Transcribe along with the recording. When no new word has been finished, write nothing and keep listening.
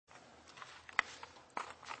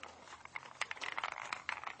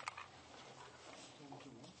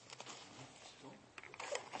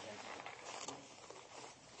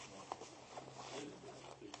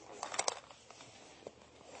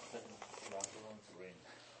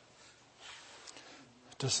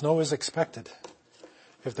The snow is expected.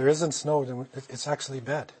 If there isn't snow, then it's actually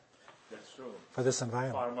bad. That's true. For this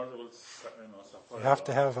environment. Farmers will suffer. You have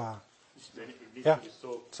to have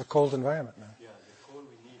it's a cold environment, man. Yeah, the cold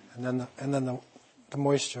we need. And then the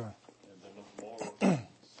moisture. And then the more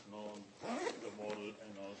snow, the more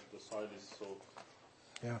the soil is soaked.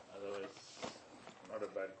 Yeah. Otherwise, not a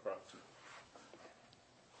bad crop.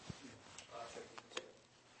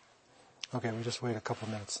 Okay, we just wait a couple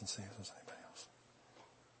minutes and see if there's anybody else.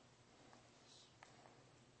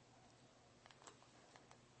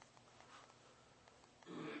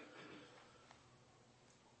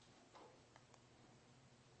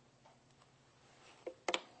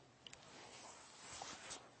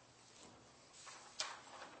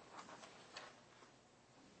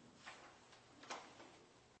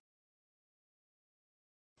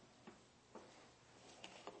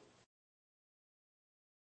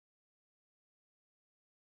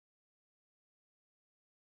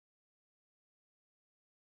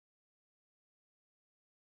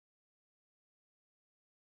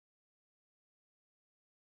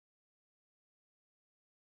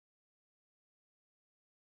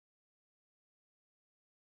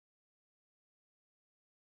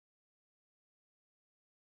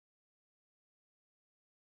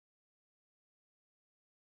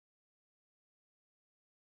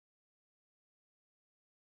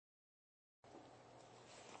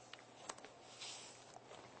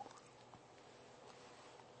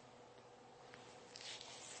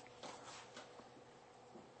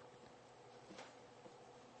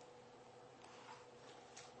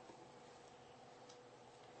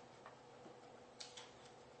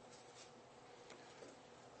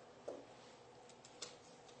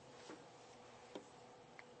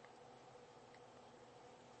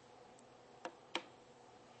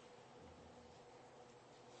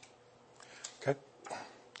 Okay.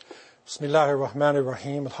 Bismillahir Rahmanir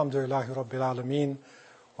Rahim. Alhamdulillahi Rabbil Alameen.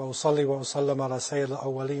 Wa usalli wa usallam ala sayyidil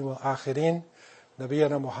awwaleen wal akhirin.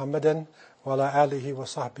 Nabiyyina Muhammadan wa ala alihi wa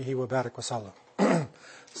sahbihi wa barak wa sallam.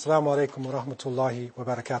 Assalamu alaikum wa rahmatullahi wa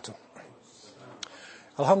barakatuh.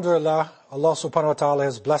 Alhamdulillah, Allah subhanahu wa ta'ala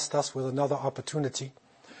has blessed us with another opportunity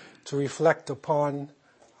to reflect upon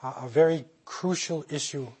a very crucial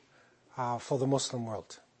issue for the Muslim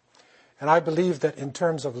world. And I believe that in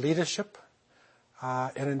terms of leadership,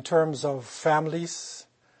 and in terms of families,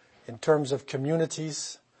 in terms of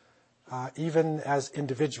communities, even as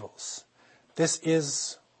individuals, this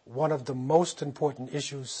is one of the most important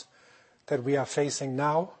issues that we are facing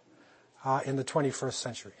now in the 21st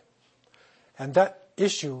century. And that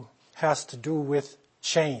issue has to do with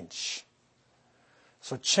change.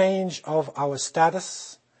 So change of our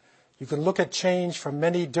status. You can look at change from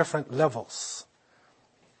many different levels.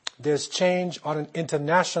 There's change on an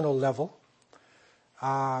international level,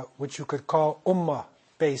 which you could call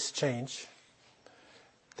ummah-based change.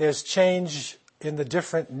 There's change in the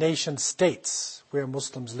different nation states where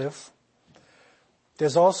Muslims live.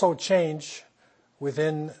 There's also change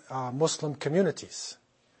within Muslim communities.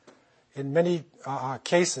 In many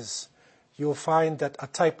cases, you'll find that a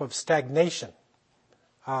type of stagnation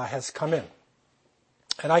has come in.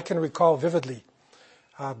 And I can recall vividly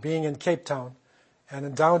being in Cape Town, and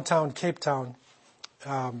in downtown Cape Town,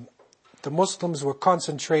 the Muslims were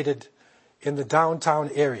concentrated in the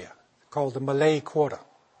downtown area called the Malay Quarter.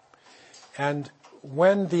 And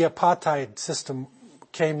when the apartheid system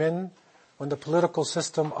came in, when the political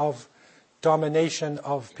system of domination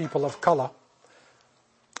of people of color,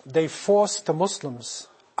 they forced the Muslims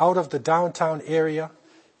out of the downtown area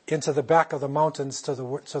into the back of the mountains to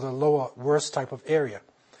the lower, worse type of area.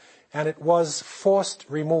 And it was forced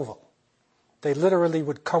removal. They literally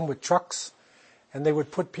would come with trucks, and they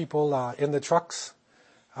would put people in the trucks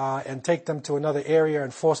and take them to another area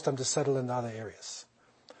and force them to settle in other areas.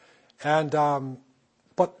 And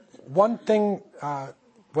but one thing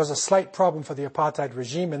was a slight problem for the apartheid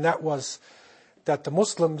regime, and that was that the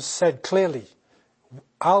Muslims said clearly,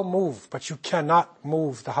 I'll move, but you cannot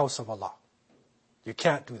move the house of Allah. You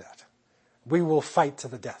can't do that. We will fight to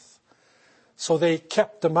the death. So they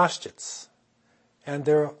kept the masjids. And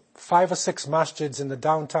there are 5 or 6 masjids in the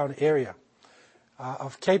downtown area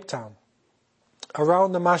of Cape Town.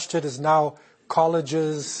 Around the masjid is now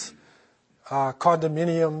colleges,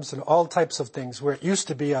 condominiums, and all types of things, where it used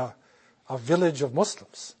to be a village of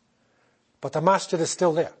Muslims. But the masjid is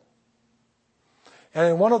still there. And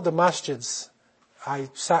in one of the masjids, I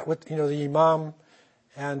sat with, the imam,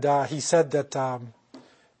 and he said that,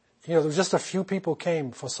 there was just a few people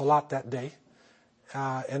came for salat that day.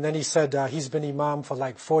 And then he said he's been imam for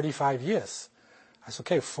like 45 years. I said,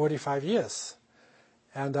 okay, 45 years.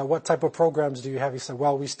 And what type of programs do you have? He said,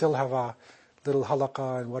 well, we still have little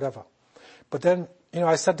halaqah and whatever. But then,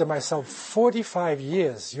 I said to myself, 45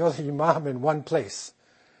 years, you're the imam in one place.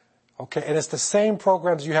 Okay, and it's the same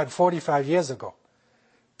programs you had 45 years ago.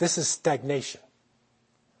 This is stagnation.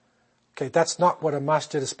 Okay, that's not what a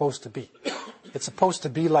masjid is supposed to be. It's supposed to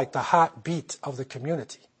be like the heartbeat of the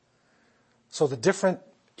community. So the different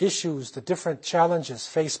issues, the different challenges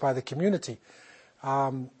faced by the community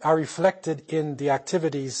are reflected in the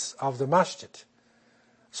activities of the masjid.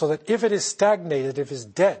 So that if it is stagnated, if it's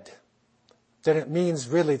dead, then it means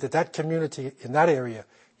really that community in that area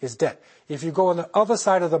is dead. If you go on the other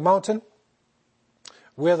side of the mountain,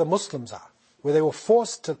 where the Muslims are, where they were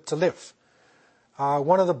forced to live,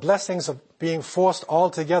 one of the blessings of being forced all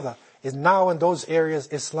together is now in those areas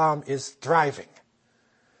Islam is thriving.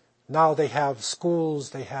 Now they have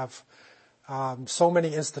schools, they have so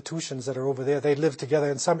many institutions that are over there. They live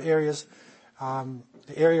together in some areas.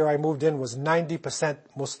 The area I moved in was 90%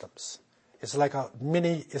 Muslims. It's like a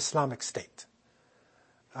mini Islamic state.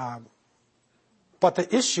 But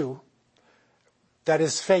the issue that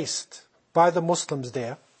is faced by the Muslims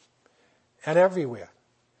there and everywhere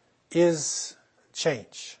is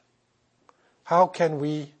change. How can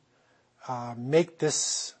we make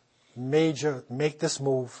this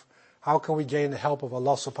move? How can we gain the help of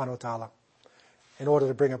Allah subhanahu wa ta'ala in order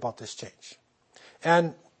to bring about this change?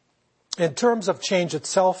 And in terms of change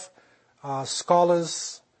itself,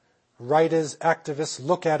 scholars, writers, activists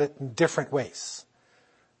look at it in different ways.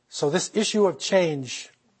 So this issue of change,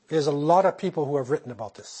 there's a lot of people who have written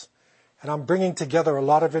about this. And I'm bringing together a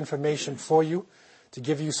lot of information for you to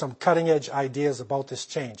give you some cutting-edge ideas about this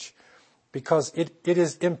change, because it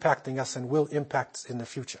is impacting us and will impact us in the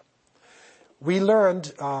future. We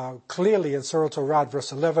learned clearly in Surah Al-Ra'd,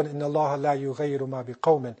 verse 11, إِنَّ اللَّهَ لَا يُغَيِّرُ مَا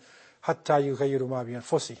بِقَوْمٍ حَتَّى يُغَيِّرُ مَا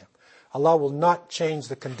بِأَنفُسِهِمْ. Allah will not change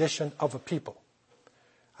the condition of a people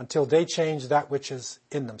until they change that which is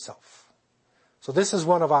in themselves. So this is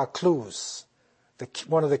one of our clues,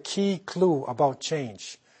 one of the key clue about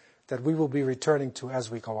change that we will be returning to as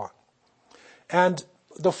we go on. And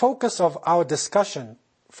the focus of our discussion,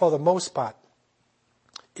 for the most part,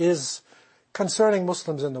 is concerning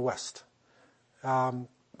Muslims in the West.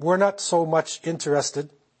 We're not so much interested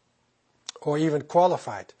or even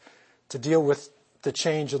qualified to deal with the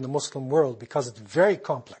change in the Muslim world because it's very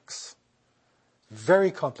complex, very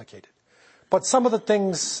complicated. But some of the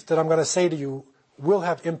things that I'm going to say to you will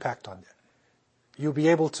have impact on it. You'll be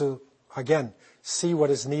able to, again, see what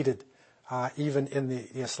is needed even in the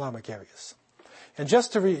Islamic areas. And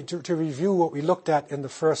just to review what we looked at in the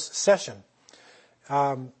first session,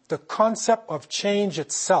 the concept of change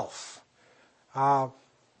itself,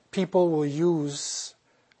 people will use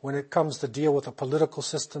when it comes to deal with a political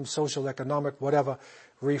system, social, economic, whatever,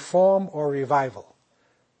 reform or revival.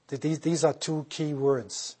 These are two key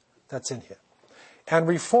words that's in here. And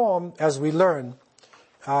reform, as we learn,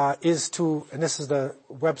 is to, and this is the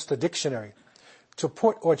Webster Dictionary, to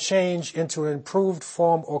put or change into an improved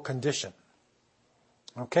form or condition.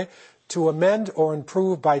 Okay? To amend or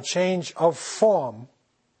improve by change of form,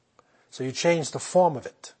 so you change the form of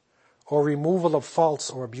it, or removal of faults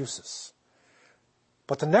or abuses.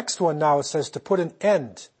 But the next one now, it says to put an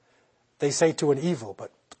end, they say to an evil,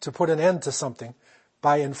 but to put an end to something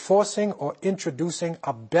by enforcing or introducing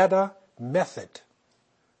a better method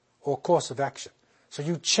or course of action. So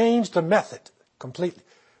you change the method completely.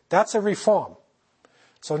 That's a reform.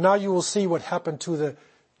 So now you will see what happened to the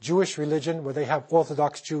Jewish religion, where they have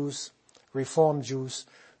Orthodox Jews, Reformed Jews,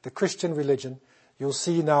 the Christian religion. You'll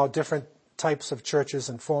see now different types of churches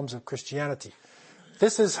and forms of Christianity.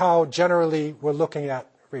 This is how generally we're looking at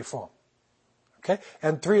reform. Okay?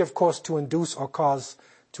 And 3, of course, to induce or cause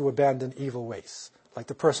to abandon evil ways. Like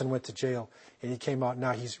the person went to jail and he came out,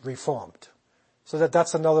 now he's reformed. So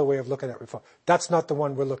that's another way of looking at reform. That's not the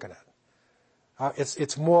one we're looking at.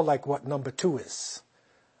 It's more like what number 2 is.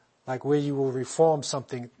 Like where you will reform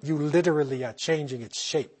something, you literally are changing its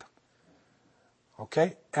shape.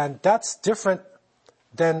 Okay? And that's different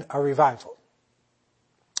than a revival.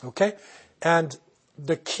 Okay? And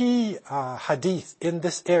the key hadith in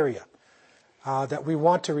this area that we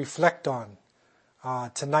want to reflect on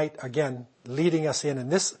tonight, again, leading us in,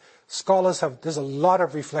 and this, there's a lot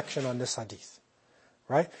of reflection on this hadith.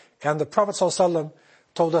 Right? And the Prophet ﷺ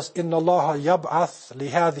told us, إِنَّ اللَّهَ يَبْعَثْ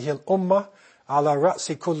لِهَذِهِ الْأُمَّةِ عَلَى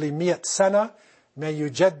رَأْسِ كُلِّ مِئَةٍ سَنَةٍ مَنْ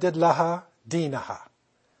يُجَدِّدْ لَهَا دِينَهَا.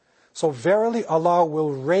 So verily Allah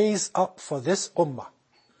will raise up for this ummah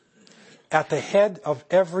at the head of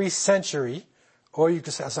every century, or you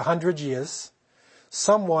could say as 100 years,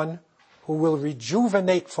 someone who will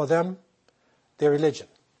rejuvenate for them their religion.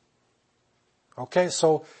 Okay,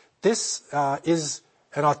 so this is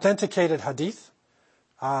an authenticated hadith.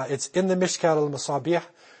 It's in the Mishkat al-Masabih,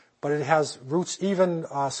 but it has roots. Even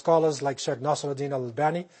scholars like Sheikh Nasruddin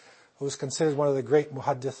al-Albani, who is considered one of the great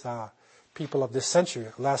muhaddith people of this century,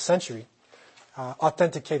 last century,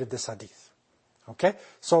 authenticated this hadith. Okay?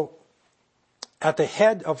 So, at the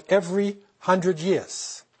head of every 100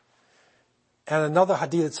 years, and another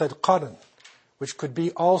hadith that said qarn, which could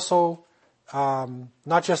be also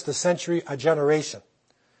not just a century, a generation.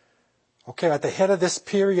 Okay, at the head of this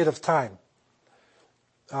period of time,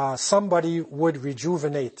 somebody would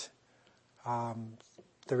rejuvenate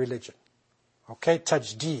the religion. Okay,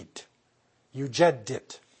 tajdeed.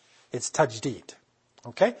 Yujaddid. It's tajdeed.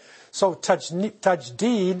 Okay, so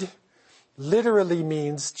tajdeed literally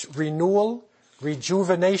means renewal,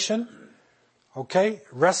 rejuvenation, okay,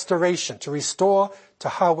 restoration, to restore to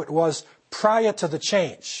how it was prior to the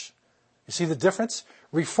change. You see the difference?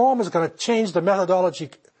 Reform is going to change the methodology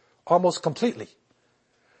almost completely.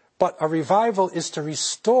 But a revival is to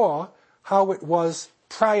restore how it was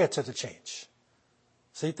prior to the change.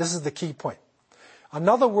 See, this is the key point.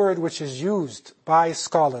 Another word which is used by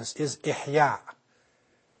scholars is ihya.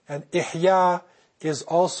 And ihya is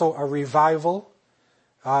also a revival,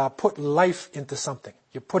 put life into something.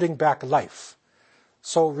 You're putting back life.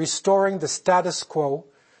 So restoring the status quo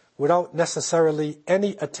without necessarily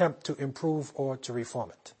any attempt to improve or to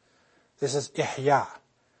reform it. This is ihya.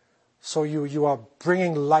 So you are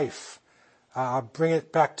bringing life, bring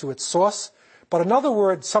it back to its source. But another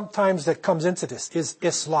word sometimes that comes into this is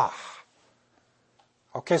islah.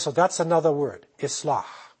 Okay, so that's another word, islah.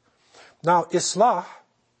 Now, islah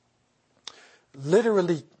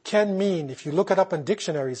literally can mean, if you look it up in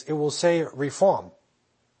dictionaries, it will say reform.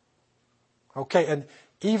 Okay, and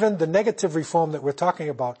even the negative reform that we're talking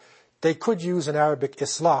about, they could use in Arabic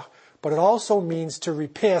islah, but it also means to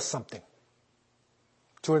repair something,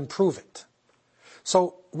 to improve it.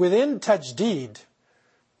 So within tajdeed,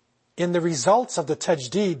 in the results of the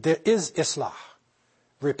tajdeed, there is islah,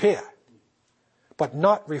 repair, but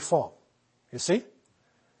not reform. You see?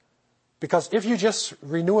 Because if you're just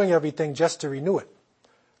renewing everything just to renew it,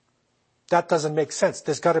 that doesn't make sense.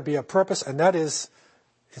 There's got to be a purpose, and that is,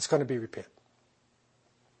 it's going to be repaired.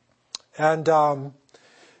 And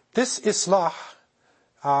this islah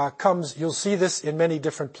comes, you'll see this in many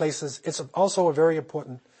different places. It's also a very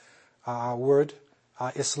important word,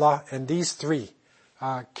 islah, and these three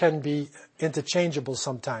can be interchangeable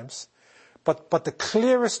sometimes. But the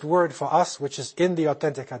clearest word for us, which is in the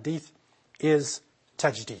authentic hadith, is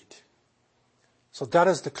tajdeed. So that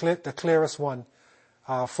is the clearest one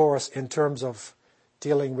for us in terms of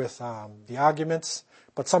dealing with the arguments.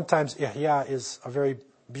 But sometimes ihya is a very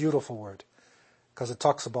beautiful word because it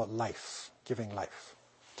talks about life, giving life.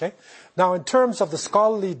 Okay. Now, in terms of the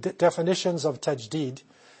scholarly definitions of tajdeed,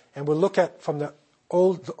 and we'll look at from the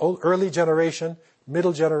early generation,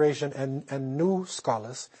 middle generation, and new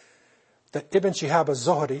scholars, that Ibn Shihab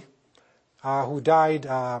az-Zuhri, who died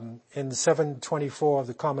in 724 of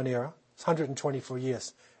the Common Era, 124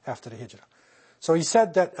 years after the Hijrah. So he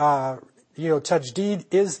said that tajdeed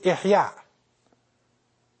is ihya.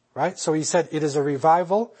 Right? So he said it is a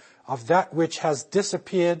revival of that which has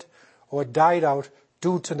disappeared or died out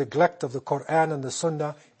due to neglect of the Quran and the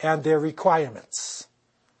Sunnah and their requirements.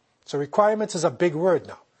 So requirements is a big word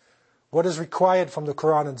now. What is required from the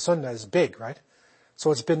Quran and Sunnah is big, right?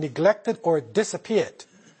 So it's been neglected or it disappeared.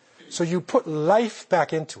 So you put life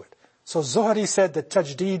back into it. So Zuhri said that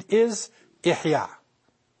tajdeed is ihya.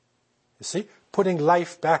 You see? Putting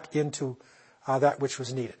life back into that which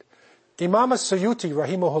was needed. Imam as-Suyuti,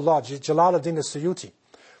 rahimahullah, Jalaluddin as-Suyuti,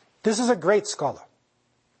 this is a great scholar.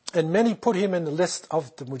 And many put him in the list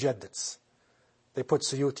of the Mujaddids. They put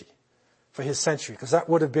Suyuti for his century, because that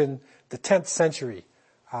would have been the 10th century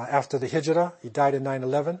after the Hijrah. He died in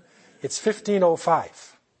 911. It's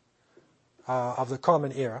 1505 of the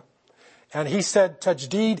Common Era. And he said,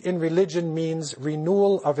 tajdeed in religion means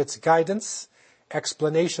renewal of its guidance,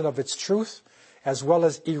 explanation of its truth, as well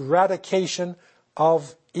as eradication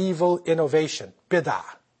of evil innovation, bid'ah,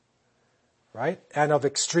 right? And of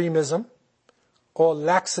extremism or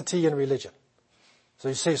laxity in religion. So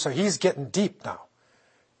you see, so he's getting deep now.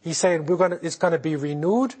 He's saying it's going to be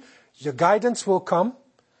renewed. Your guidance will come,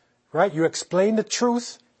 right? You explain the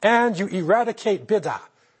truth and you eradicate bid'ah.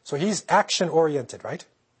 So he's action oriented, right?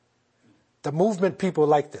 The movement people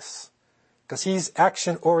like this because he's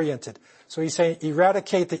action oriented. So he's saying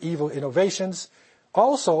eradicate the evil innovations.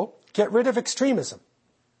 Also, get rid of extremism.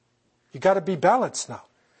 You got to be balanced now.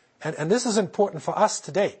 And this is important for us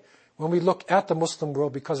today when we look at the Muslim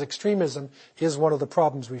world, because extremism is one of the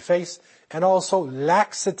problems we face, and also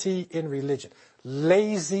laxity in religion.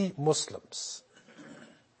 Lazy Muslims.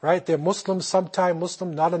 right? They're Muslims sometime,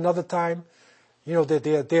 Muslim not another time.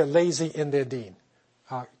 They're lazy in their deen.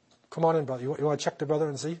 Come on in, brother. You want to check the brother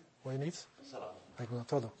and see what he needs?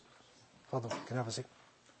 Todo. Can I have a seat?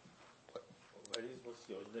 Was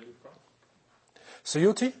he originally from?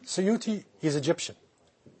 Suyuti, he's Egyptian.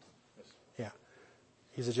 Yeah,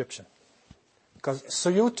 he's Egyptian. Because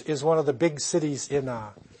Suyut is one of the big cities in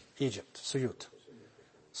Egypt, Suyut.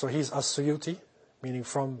 So he's As-Suyuti, meaning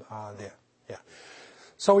from there. Yeah.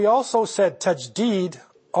 So he also said tajdeed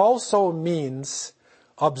also means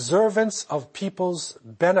observance of people's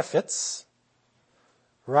benefits,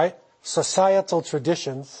 right? Societal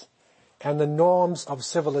traditions and the norms of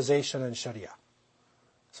civilization and Sharia.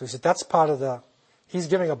 So he said that's part of he's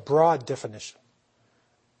giving a broad definition,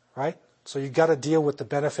 right? So you got to deal with the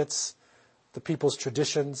benefits, the people's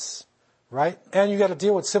traditions, right? And you got to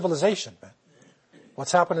deal with civilization, man.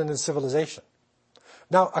 What's happening in civilization.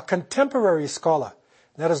 Now, a contemporary scholar,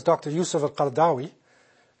 that is Dr. Yusuf al-Qaradawi,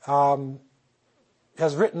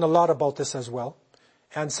 has written a lot about this as well.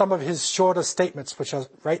 And some of his shorter statements, which are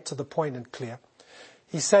right to the point and clear.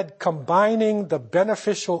 He said, combining the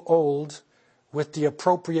beneficial old with the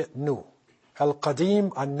appropriate new.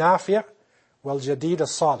 Al-Qadim al-Nafi' wal-Jadid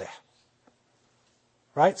al-Salih.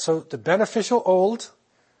 Right? So the beneficial old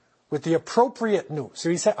with the appropriate new. So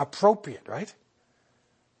he said appropriate, right?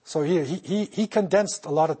 So here, he condensed a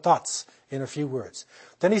lot of thoughts in a few words.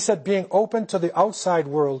 Then he said being open to the outside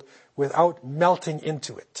world without melting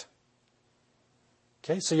into it.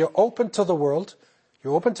 Okay, so you're open to the world,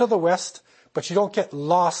 you're open to the West, but you don't get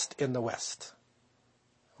lost in the West.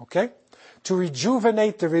 Okay? To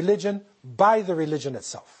rejuvenate the religion by the religion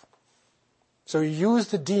itself. So you use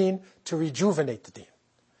the deen to rejuvenate the deen.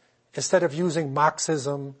 Instead of using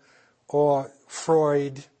Marxism or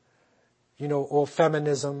Freud, or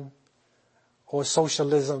feminism or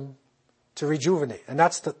socialism to rejuvenate. And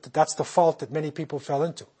that's the fault that many people fell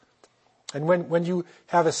into. And when you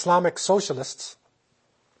have Islamic socialists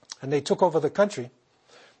and they took over the country,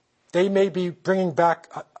 they may be bringing back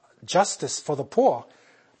justice for the poor,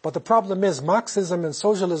 but the problem is Marxism and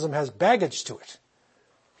socialism has baggage to it.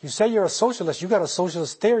 You say you're a socialist, you got a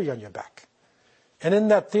socialist theory on your back. And in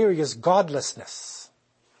that theory is godlessness.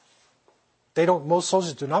 Most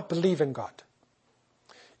socialists do not believe in God.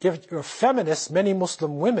 If you're a feminist, many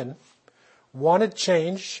Muslim women wanted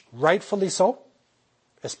change, rightfully so,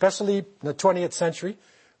 especially in the 20th century,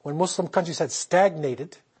 when Muslim countries had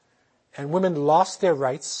stagnated and women lost their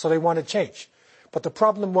rights, so they wanted change. But the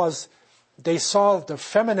problem was they saw the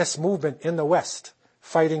feminist movement in the West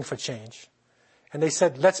fighting for change. And they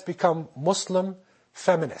said, let's become Muslim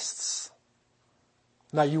feminists.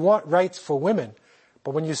 Now, you want rights for women,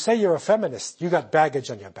 but when you say you're a feminist, you got baggage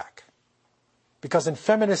on your back. Because in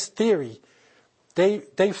feminist theory,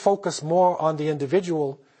 they focus more on the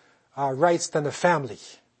individual rights than the family.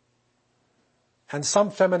 And some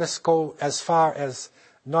feminists go as far as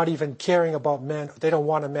not even caring about men. They don't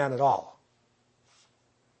want a man at all.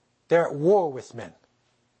 They're at war with men.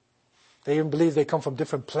 They even believe they come from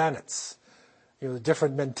different planets,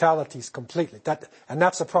 different mentalities completely. And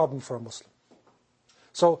that's a problem for a Muslim.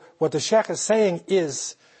 So what the Sheikh is saying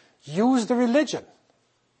is, use the religion.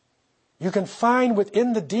 You can find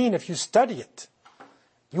within the deen, if you study it,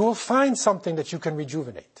 you will find something that you can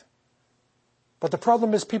rejuvenate. But the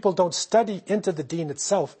problem is people don't study into the deen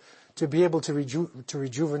itself to be able to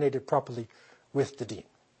rejuvenate it properly with the deen.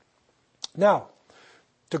 Now,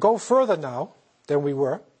 to go further now than we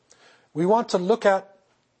were, we want to look at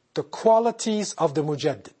the qualities of the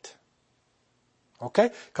mujaddid. Okay?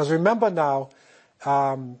 Because remember now,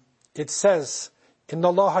 it says, إِنَّ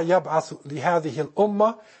اللَّهَ يَبْعَثُ لِهَذِهِ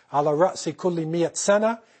الْأُمَّةِ عَلَى رَأْسِ كُلِّ مِئَةٍ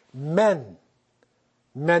سَنَةٍ مَنْ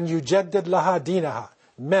يُجَدِّدْ لَهَا دِينَهَا.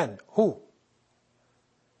 Men. Who?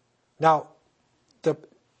 Now,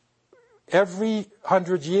 every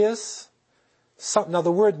 100 years, now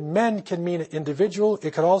the word men can mean an individual,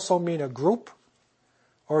 it could also mean a group,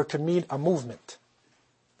 or it could mean a movement.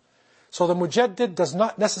 So the mujaddid does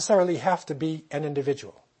not necessarily have to be an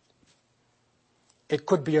individual. It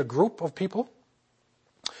could be a group of people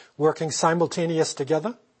working simultaneous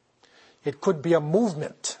together. It could be a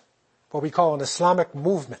movement, what we call an Islamic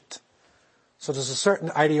movement. So there's a certain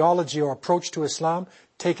ideology or approach to Islam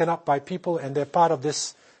taken up by people, and they're part of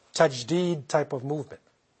this tajdeed type of movement.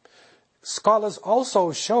 Scholars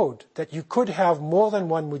also showed that you could have more than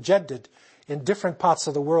one mujaddid in different parts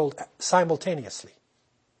of the world simultaneously.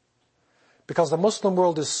 Because the Muslim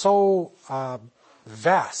world is so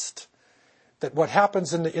vast that what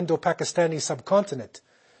happens in the Indo-Pakistani subcontinent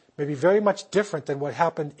may be very much different than what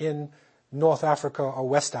happened in North Africa or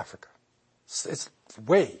West Africa. It's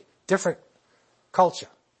way different culture,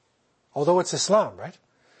 although it's Islam, right?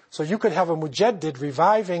 So you could have a mujaddid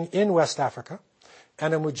reviving in West Africa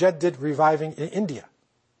and a mujaddid reviving in India.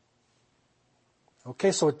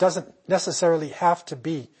 Okay, so it doesn't necessarily have to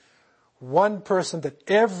be one person that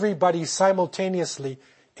everybody simultaneously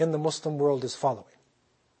in the Muslim world is following.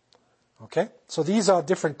 Okay, so these are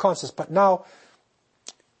different concepts, but now,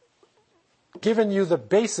 given you the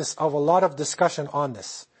basis of a lot of discussion on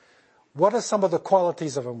this, what are some of the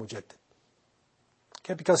qualities of a mujaddid?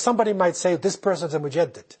 Okay, because somebody might say, this person's a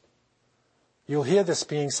mujaddid. You'll hear this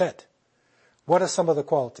being said. What are some of the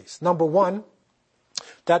qualities? Number one,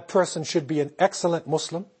 that person should be an excellent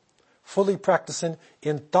Muslim, fully practicing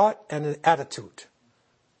in thought and in attitude.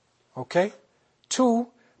 Okay? Two,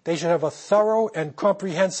 they should have a thorough and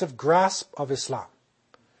comprehensive grasp of Islam.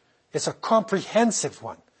 It's a comprehensive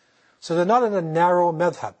one. So they're not in a narrow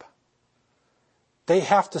madhab. They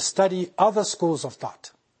have to study other schools of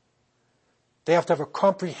thought. They have to have a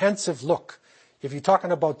comprehensive look. If you're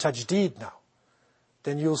talking about tajdeed now,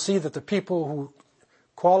 then you'll see that the people who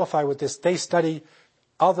qualify with this, they study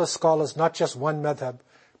other scholars, not just one madhab,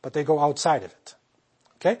 but they go outside of it.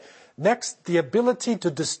 Okay? Next, the ability to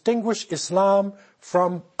distinguish Islam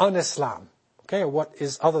from un-Islam. Okay, or what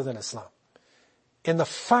is other than Islam. In the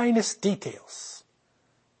finest details,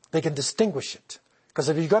 they can distinguish it. Because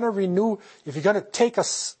if you're going to take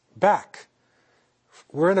us back,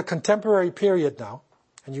 we're in a contemporary period now,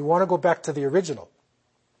 and you want to go back to the original,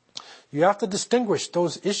 you have to distinguish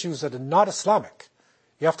those issues that are not Islamic.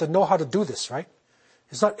 You have to know how to do this, right?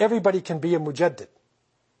 It's not everybody can be a mujaddid.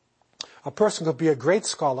 A person could be a great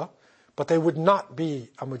scholar, but they would not be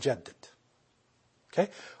a mujaddid.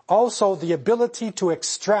 Okay? Also, the ability to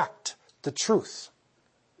extract the truth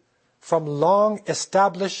from long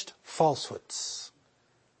established falsehoods.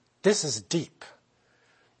 This is deep.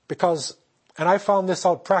 Because, and I found this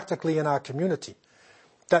out practically in our community,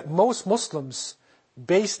 that most Muslims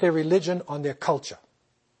base their religion on their culture.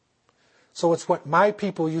 So it's what my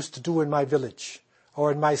people used to do in my village,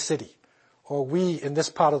 or in my city, or we in this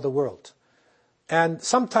part of the world. And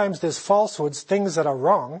sometimes there's falsehoods, things that are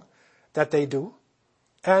wrong that they do,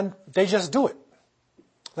 and they just do it.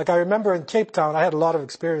 Like I remember in Cape Town, I had a lot of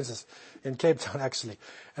experiences in Cape Town actually,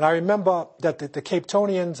 and I remember that the Cape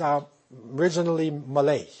Townians are originally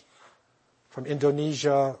Malay, from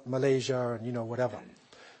Indonesia, Malaysia, and whatever.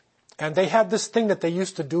 And they had this thing that they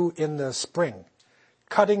used to do in the spring,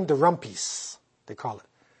 cutting the rumpies, they call it.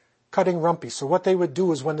 Cutting rumpies. So what they would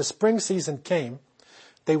do is when the spring season came,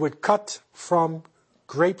 they would cut from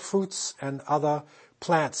grapefruits and other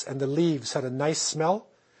plants, and the leaves had a nice smell,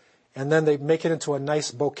 and then they'd make it into a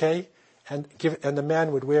nice bouquet, and the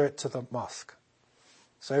man would wear it to the mosque.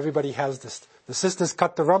 So everybody has this. The sisters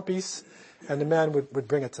cut the rumpies, and the man would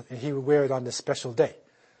bring it and he would wear it on this special day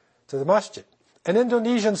to the masjid. An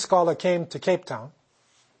Indonesian scholar came to Cape Town,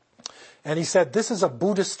 and he said, this is a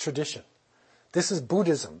Buddhist tradition. This is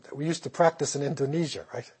Buddhism that we used to practice in Indonesia,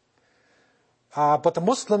 right? But the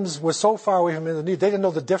Muslims were so far away from Indonesia, they didn't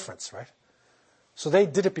know the difference, right? So they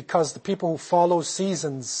did it because the people who follow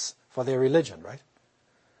seasons for their religion, right?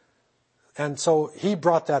 And so he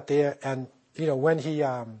brought that there, and, when he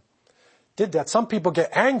did that, some people get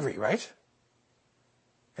angry, right?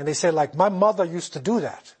 And they say, like, my mother used to do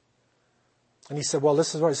that. And he said, well,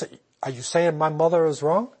 this is what he said. Are you saying my mother is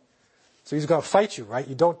wrong? So he's going to fight you, right?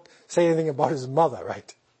 You don't say anything about his mother,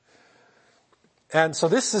 right? And so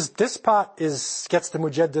this part gets the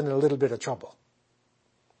mujaddid in a little bit of trouble.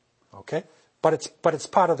 Okay? But it's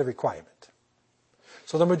part of the requirement.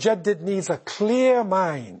 So the mujaddid needs a clear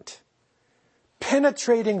mind,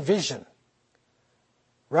 penetrating vision,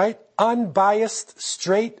 right? Unbiased,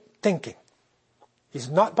 straight thinking. He's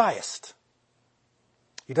not biased.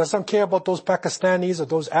 He doesn't care about those Pakistanis or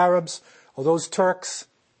those Arabs or those Turks.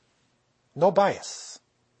 No bias.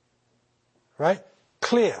 Right?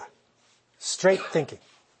 Clear, straight thinking.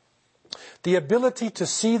 The ability to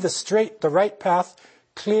see the right path,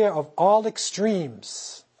 clear of all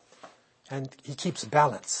extremes. And he keeps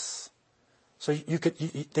balance. So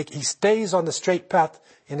he stays on the straight path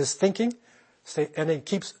in his thinking, and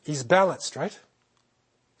he's balanced, right?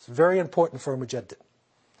 It's very important for a mujaddid.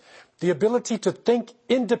 The ability to think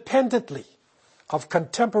independently of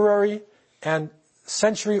contemporary and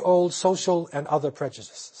century-old social and other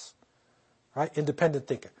prejudices. Right? Independent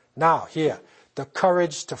thinker. Now, here, the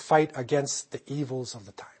courage to fight against the evils of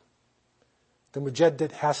the time. The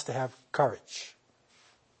mujaddid has to have courage,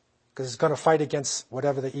 because he's going to fight against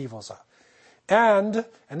whatever the evils are. And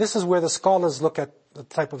this is where the scholars look at the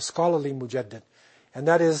type of scholarly mujaddid, and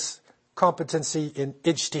that is competency in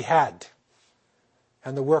ijtihad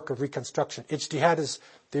and the work of reconstruction. Ijtihad is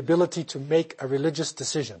the ability to make a religious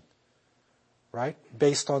decision right?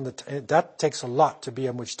 Based on that takes a lot to be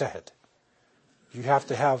a mujtahid. You have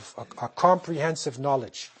to have a comprehensive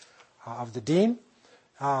knowledge of the deen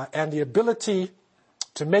and the ability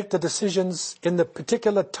to make the decisions in the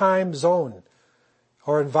particular time zone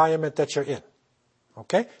or environment that you're in.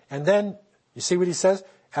 Okay? And then, you see what he says?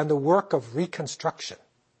 And the work of reconstruction.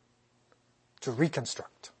 To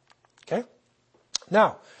reconstruct. Okay?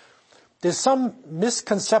 Now, there's some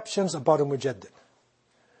misconceptions about a mujaddid.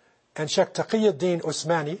 And Sheikh Taqiyuddin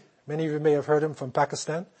Usmani, many of you may have heard him from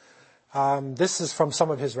Pakistan. This is from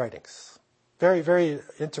some of his writings. Very, very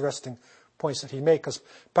interesting points that he made, because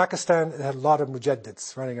Pakistan had a lot of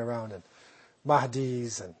mujaddids running around, and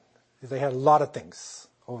Mahdis, and they had a lot of things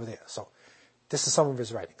over there. So this is some of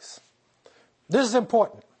his writings. This is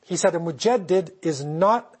important. He said a mujaddid is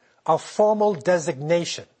not a formal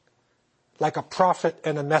designation, like a prophet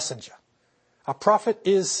and a messenger. A prophet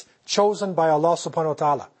is chosen by Allah subhanahu wa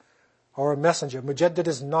ta'ala, or a messenger. Mujaddid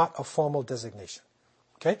is not a formal designation.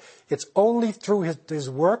 Okay? It's only through his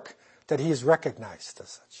work that he is recognized as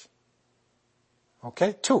such.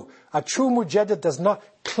 Okay? 2, a true mujaddid does not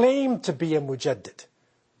claim to be a mujaddid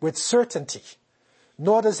with certainty,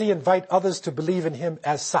 nor does he invite others to believe in him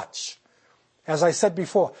as such. As I said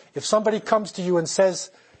before, if somebody comes to you and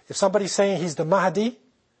says, if somebody's saying he's the Mahdi,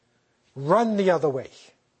 run the other way.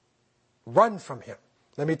 Run from him,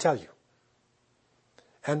 let me tell you.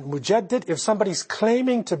 And mujaddid, if somebody's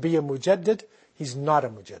claiming to be a mujaddid, he's not a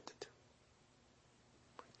mujaddid.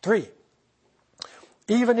 3,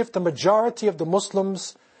 even if the majority of the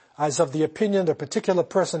Muslims is of the opinion that a particular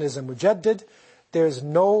person is a mujaddid, there is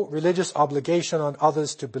no religious obligation on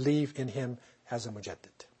others to believe in him as a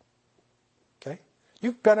mujaddid. Okay?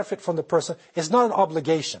 You benefit from the person. It's not an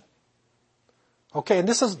obligation. Okay, and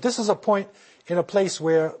this is a point in a place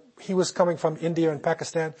where he was coming from, India and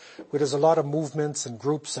Pakistan, where there's a lot of movements and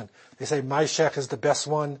groups, and they say, my sheikh is the best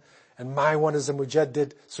one, and my one is a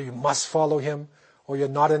mujaddid, so you must follow him, or you're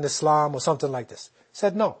not in Islam, or something like this. He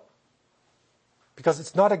said no. Because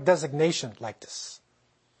it's not a designation like this.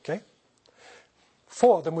 Okay?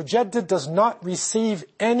 4, the mujaddid does not receive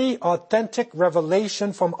any authentic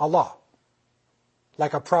revelation from Allah,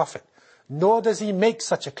 like a prophet, nor does he make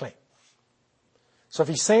such a claim. So if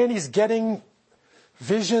he's saying he's getting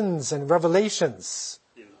visions and revelations,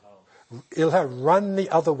 ilham, run the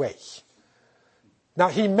other way. Now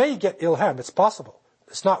he may get ilham, it's possible.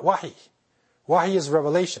 It's not wahi. Wahi is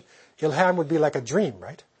revelation. Ilham would be like a dream,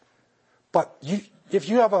 right? But if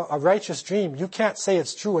you have a righteous dream, you can't say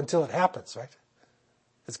it's true until it happens, right?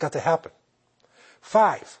 It's got to happen.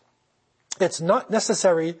 5, it's not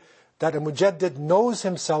necessary that a mujaddid knows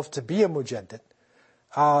himself to be a mujaddid,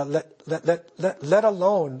 let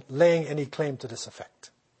alone laying any claim to this effect.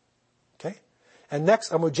 Okay? And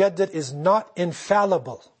next, a mujaddid is not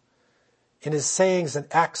infallible in his sayings and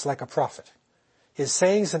acts like a prophet. His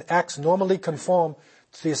sayings and acts normally conform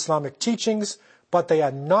to the Islamic teachings, but they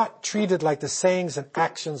are not treated like the sayings and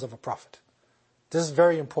actions of a prophet. This is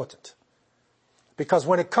very important. Because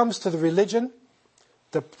when it comes to the religion,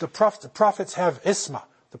 the prophets have isma.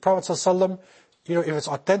 The Prophet ﷺ, if it's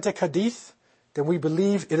authentic hadith, then we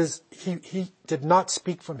believe it is, he did not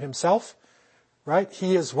speak from himself, right?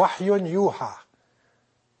 He is wahyun yuha,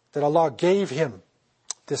 that Allah gave him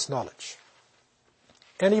this knowledge.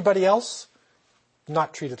 Anybody else,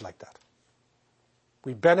 not treated like that.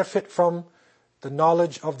 We benefit from the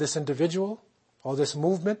knowledge of this individual or this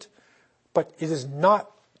movement, but it is not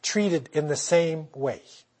treated in the same way.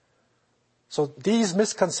 So these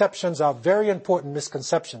misconceptions are very important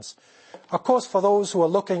misconceptions. Of course, for those who are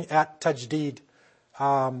looking at tajdeed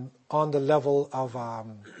on the level of,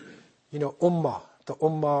 ummah, the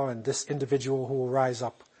ummah and this individual who will rise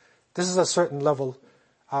up, this is a certain level,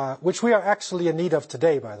 which we are actually in need of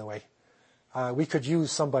today, by the way. We could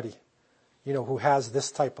use somebody, who has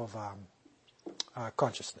this type of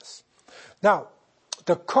consciousness. Now,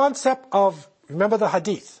 the concept of, remember the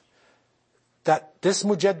hadith, that this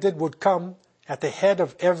mujaddid would come at the head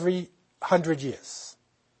of every 100 years,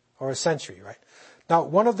 or a century, right? Now,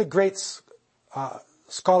 one of the great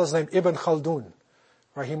scholars named Ibn Khaldun,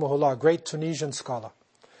 rahimahullah, a great Tunisian scholar,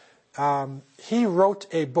 he wrote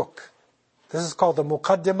a book. This is called the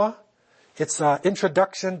Muqaddimah. It's an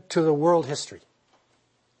introduction to the world history.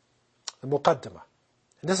 The Muqaddimah.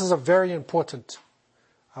 And this is a very important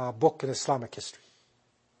book in Islamic history.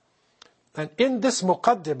 And in this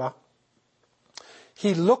Muqaddimah,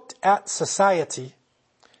 he looked at society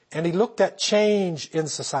and he looked at change in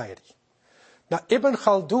society. Now, Ibn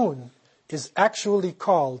Khaldun is actually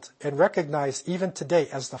called and recognized even today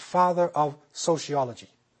as the father of sociology.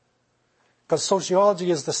 Because sociology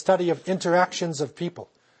is the study of interactions of people.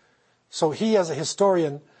 So he, as a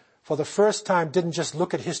historian, for the first time, didn't just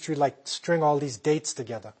look at history like string all these dates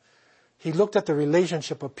together. He looked at the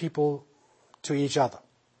relationship of people to each other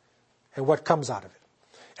and what comes out of it.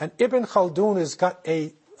 And Ibn Khaldun has got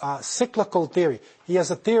a cyclical theory. He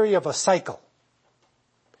has a theory of a cycle.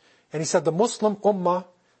 And he said the Muslim Ummah,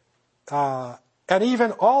 and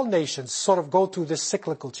even all nations, sort of go through this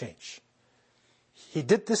cyclical change. He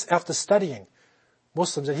did this after studying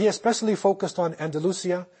Muslims, and he especially focused on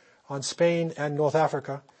Andalusia, on Spain and North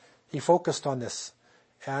Africa. He focused on this.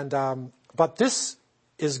 And but this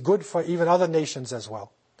is good for even other nations as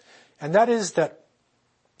well. And that is that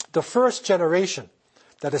the first generation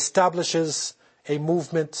that establishes a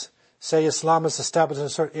movement, say Islam is established in a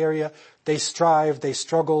certain area, they strive, they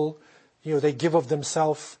struggle, they give of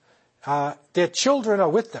themselves. Their children are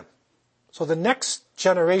with them. So the next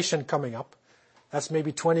generation coming up, that's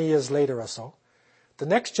maybe 20 years later or so, the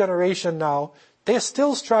next generation now, they're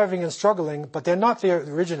still striving and struggling, but they're not the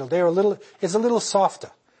original. It's a little softer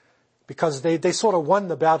because they sort of won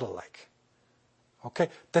the battle like. Okay?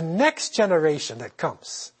 The next generation that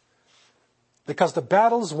comes, because the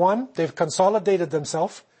battle's won, they've consolidated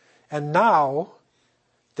themselves, and now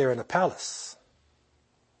they're in a palace.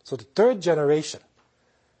 So the third generation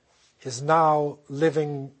is now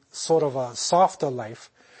living sort of a softer life.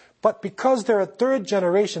 But because they're a third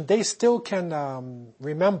generation, they still can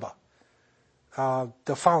remember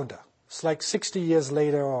the founder. It's like 60 years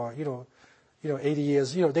later or, 80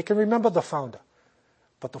 years, they can remember the founder.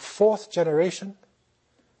 But the fourth generation,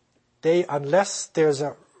 unless there's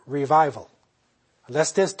a revival,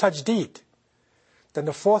 unless there's tajdeed, then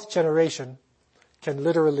the fourth generation can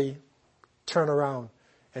literally turn around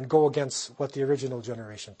and go against what the original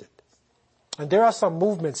generation did. And there are some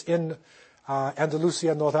movements in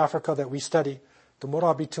Andalusia, North Africa, that we study, the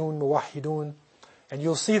Murabitun, Muwahidun, and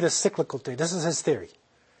you'll see this cyclical thing. This is his theory.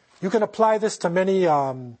 You can apply this to many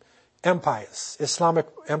empires, Islamic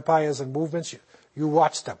empires and movements. You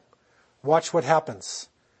watch them. Watch what happens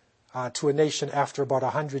to a nation after about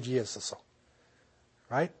 100 years or so,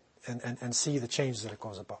 right? And see the changes that it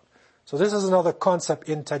goes about. So this is another concept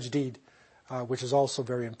in Tajdeed, which is also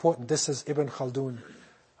very important. This is Ibn Khaldun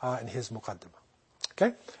in his Muqaddimah.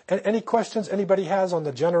 Okay? And any questions anybody has on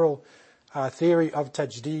the general theory of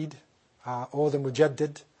Tajdeed or the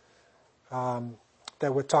Mujaddid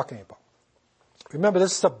that we're talking about? Remember,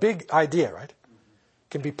 this is a big idea, right? It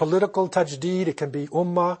can be political Tajdeed, it can be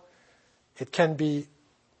Ummah, it can be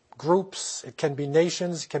groups, it can be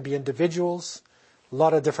nations, it can be individuals, a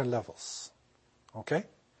lot of different levels. Okay?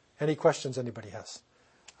 Any questions anybody has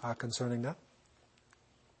concerning that?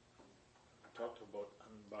 Talked about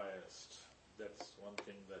unbiased. That's one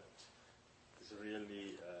thing that is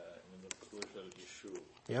really a crucial issue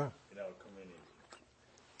in our community,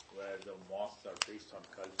 where the mosques are based on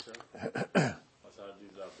culture,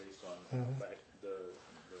 masajid are based on the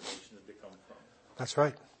nations they come from. That's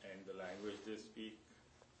right. And the language they speak.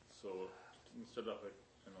 So instead of a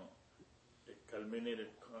culminated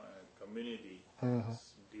community,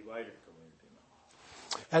 it's divided community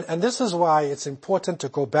now. And this is why it's important to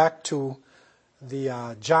go back to the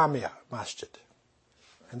Jamia Masjid.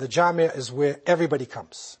 And the Jamia is where everybody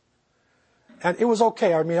comes. And it was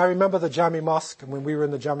okay. I mean, I remember the Jami Mosque when we were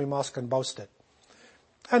in the Jami Mosque in Bowstead.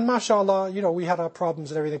 And mashallah, we had our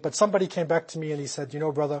problems and everything. But somebody came back to me and he said,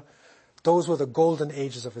 brother, those were the golden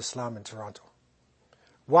ages of Islam in Toronto.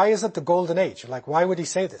 Why is it the golden age? Like, why would he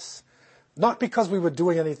say this? Not because we were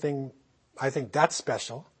doing anything, I think, that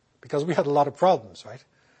special, because we had a lot of problems, right?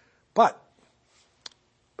 But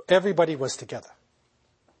everybody was together.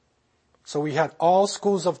 So we had all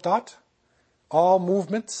schools of thought, all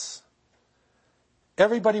movements.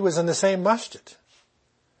 Everybody was in the same masjid.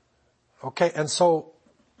 Okay, and so,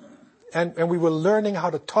 and we were learning how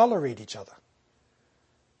to tolerate each other.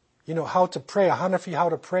 How to pray, a Hanafi, how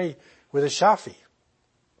to pray with a Shafi.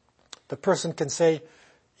 The person can say,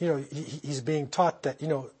 he's being taught that,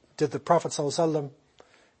 did the Prophet ﷺ,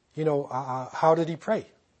 how did he pray?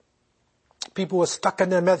 People were stuck in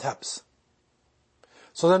their madhabs.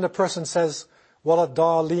 So then the person says, Wala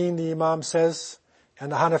Daleen, the Imam says,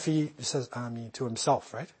 and the Hanafi says, Ameen to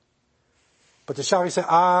himself, right? But the Shafi says,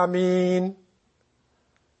 Ameen.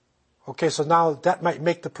 Okay, so now that might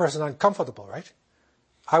make the person uncomfortable, right?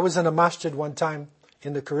 I was in a masjid one time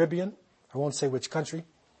in the Caribbean. I won't say which country.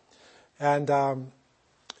 And the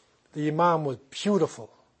Imam was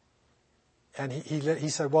beautiful. And he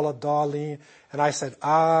said, Wala Daleen. And I said,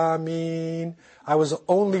 Ameen. I was the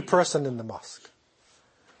only person in the mosque.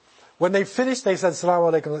 When they finished, they said,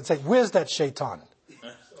 Assalamu alaikum. They said, where's that shaitan?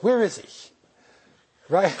 Where is he?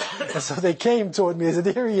 Right? And so they came toward me and said,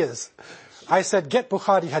 here he is. I said, get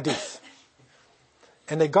Bukhari hadith.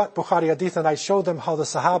 And they got Bukhari hadith, and I showed them how the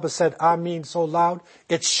Sahaba said Ameen so loud,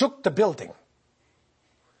 it shook the building.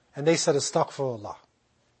 And they said, Astaghfirullah.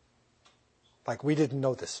 Like, we didn't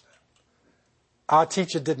know this. Our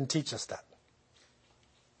teacher didn't teach us that.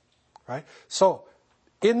 Right? So,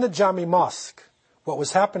 in the Jami Mosque, what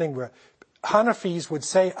was happening were Hanafis would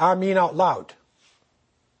say Ameen out loud.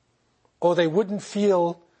 Or they wouldn't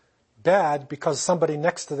feel bad because somebody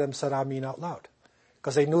next to them said Ameen out loud.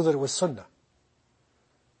 Because they knew that it was Sunnah.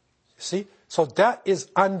 See? So that is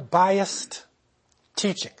unbiased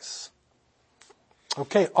teachings.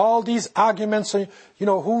 Okay, all these arguments,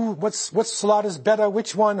 what's salat is better,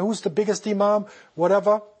 which one, who's the biggest imam,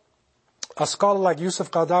 whatever. A scholar like Yusuf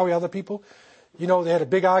Qaradawi, other people, they had a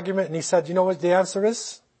big argument, and he said, you know what the answer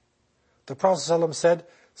is? The Prophet ﷺ said,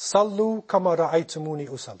 Sallu kama ra'aytumuni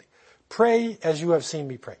usalli. Pray as you have seen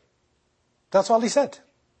me pray. That's all he said.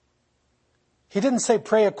 He didn't say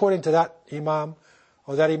pray according to that imam,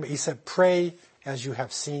 or that imam. He said pray as you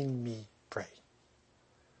have seen me pray.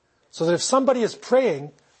 So that if somebody is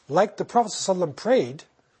praying like the Prophet ﷺ prayed,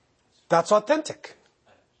 that's authentic.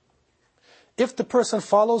 If the person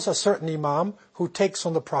follows a certain imam who takes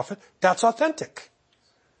from the Prophet, that's authentic.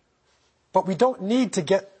 But we don't need to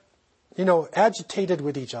get, agitated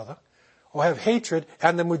with each other or have hatred.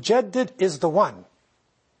 And the Mujaddid is the one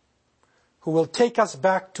who will take us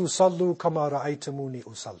back to Sallu kama ra'aytumuni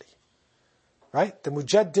usalli. Right? The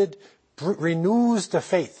Mujaddid renews the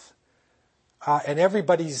faith. And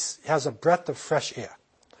everybody has a breath of fresh air.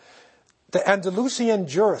 The Andalusian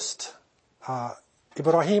jurist,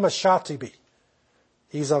 Ibrahim al-Shatibi,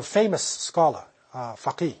 he's a famous scholar,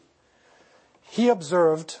 faqih. He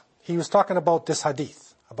observed, he was talking about this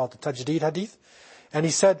hadith, about the Tajdeed hadith, and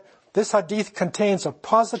he said, this hadith contains a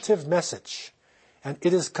positive message, and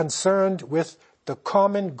it is concerned with the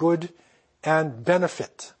common good and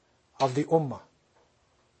benefit of the ummah,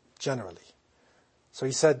 generally. So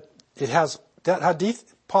he said, it has, that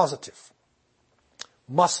hadith, positive.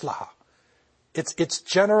 Maslaha. It's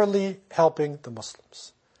generally helping the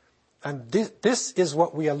Muslims. And this is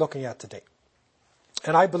what we are looking at today.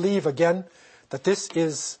 And I believe, again, that this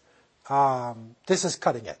is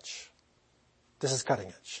cutting edge. This is cutting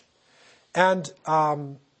edge. And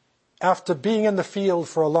after being in the field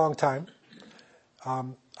for a long time,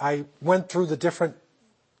 I went through the different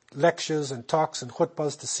lectures and talks and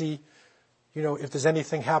khutbahs to see, if there's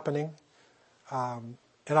anything happening. And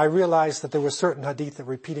I realized that there were certain hadith that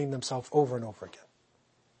were repeating themselves over and over again.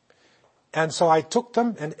 And so I took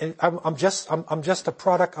them, and I'm just a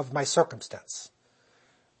product of my circumstance,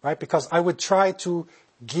 right? Because I would try to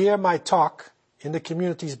gear my talk in the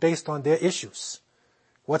communities based on their issues.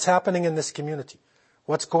 What's happening in this community?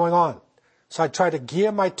 What's going on? So I try to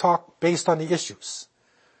gear my talk based on the issues,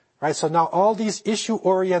 right? So now all these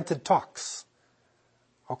issue-oriented talks,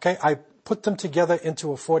 okay, I put them together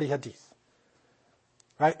into a 40 hadith,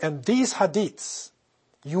 right? And these hadiths,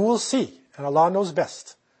 you will see, and Allah knows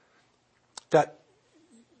best, that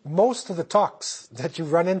most of the talks that you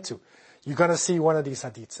run into, you're going to see one of these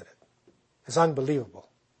hadiths in it. It's unbelievable.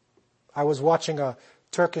 I was watching a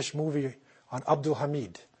Turkish movie on Abdul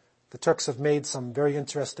Hamid. The Turks have made some very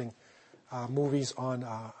interesting movies on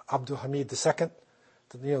Abdul Hamid II,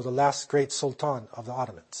 the last great sultan of the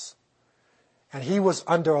Ottomans. And he was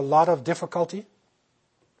under a lot of difficulty,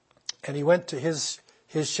 and he went to his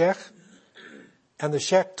sheikh, and the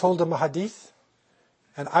sheikh told him a hadith,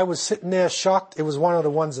 and I was sitting there shocked. It was one of the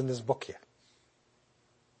ones in this book here.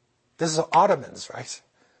 This is Ottomans, right?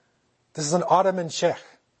 This is an Ottoman sheikh,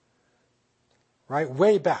 right?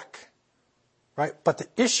 Way back, right? But the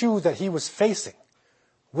issue that he was facing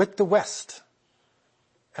with the West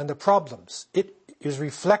and the problems, it is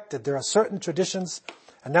reflected. There are certain traditions,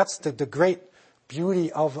 and that's the great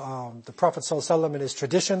beauty of the Prophet ﷺ and his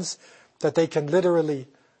traditions, that they can literally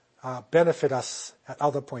benefit us at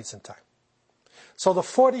other points in time. So the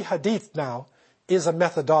 40 hadith now is a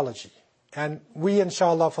methodology. And we,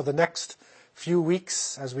 inshallah, for the next few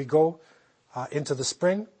weeks as we go into the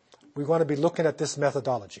spring, we're going to be looking at this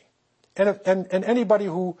methodology. And anybody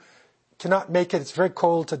who cannot make it, it's very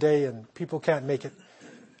cold today and people can't make it,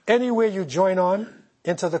 anywhere you join on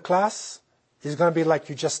into the class is going to be like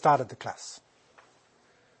you just started the class.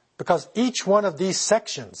 Because each one of these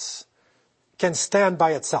sections can stand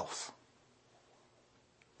by itself.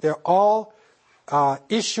 They're all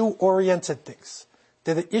issue-oriented things.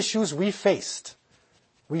 They're the issues we face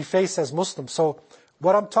as Muslims. So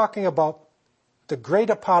what I'm talking about, the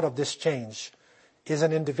greater part of this change is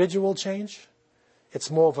an individual change.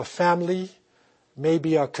 It's more of a family,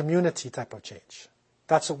 maybe a community type of change.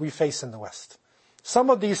 That's what we face in the West. Some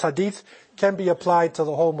of these hadith can be applied to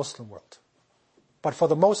the whole Muslim world. But for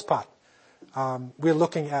the most part, we're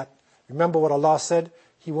looking at, remember what Allah said,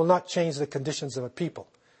 He will not change the conditions of a people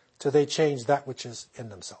till they change that which is in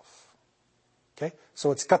themselves. Okay?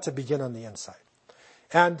 So it's got to begin on the inside.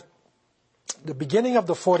 And the beginning of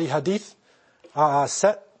the 40 hadith are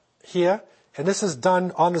set here, and this is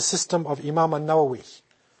done on the system of Imam al-Nawawi.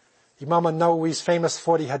 Imam al-Nawawi's famous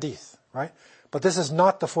 40 hadith, right? But this is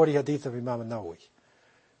not the 40 hadith of Imam al-Nawawi.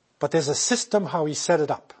 But there's a system how he set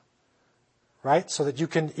it up, right? So that you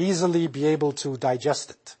can easily be able to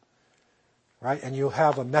digest it, right? And you'll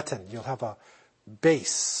have a matan, you'll have a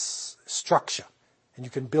base structure, and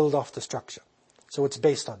you can build off the structure. So it's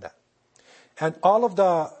based on that. And all of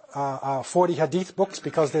the 40 hadith books,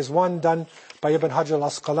 because there's one done by Ibn Hajar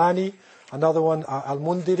al-Asqalani, another one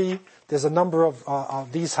al-Mundiri, there's a number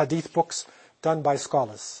of these hadith books done by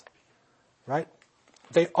scholars, right?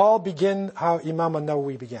 They all begin how Imam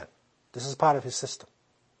al-Nawawi began. This is part of his system.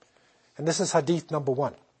 And this is hadith number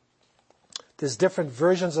 1. There's different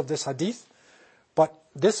versions of this hadith, but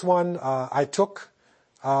this one I took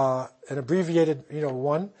an abbreviated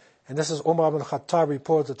one, and this is Umar ibn Khattab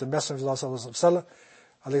reported that the Messenger of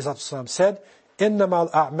Allah said, إنما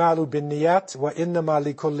الأعمال بالنيات وإنما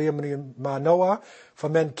لكل امرئ ما نوى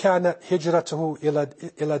فمن كانت هجرته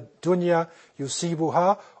إلى الدنيا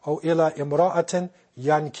يصيبها أو إلى امرأة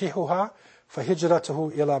ينكحها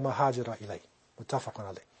فهجرته إلى ما هاجر إليه متفق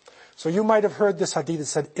عليه. So you might have heard this hadith that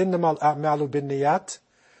said إنما الأعمال بالنيات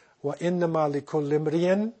وإنما لكل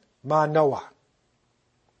امرئ ما نوى.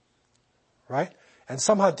 Right? And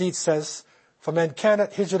some hadith says فمن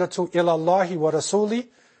كانت هجرته إلى الله ورسوله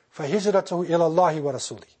فَهِجْرَتُهُ إِلَى اللَّهِ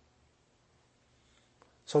وَرَسُولِهِ.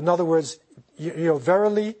 So in other words,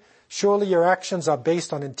 verily, surely your actions are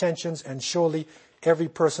based on intentions, and surely every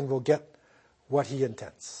person will get what he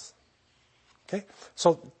intends. Okay?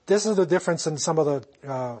 So this is the difference in some of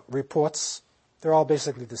the reports. They're all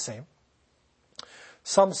basically the same.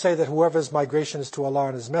 Some say that whoever's migration is to Allah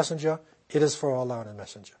and His Messenger, it is for Allah and His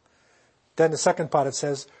Messenger. Then the second part it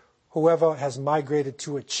says, whoever has migrated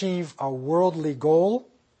to achieve a worldly goal,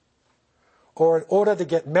 or in order to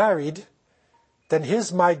get married, then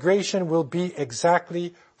his migration will be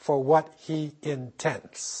exactly for what he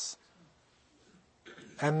intends.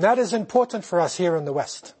 And that is important for us here in the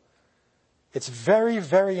West. It's very,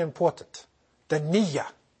 very important. The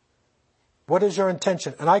niyyah. What is your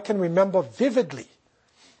intention? And I can remember vividly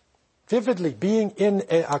being in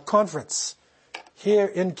a conference here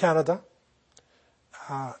in Canada,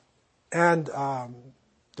 and there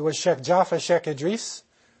was Sheikh Jafar Sheikh Idris,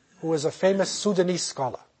 who was a famous Sudanese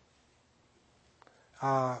scholar,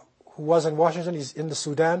 who was in Washington. He's in the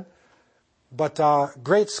Sudan, but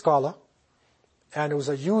great scholar. And it was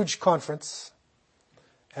a huge conference.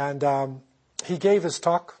 And he gave his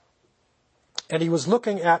talk, and he was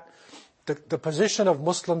looking at the position of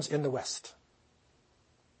Muslims in the West.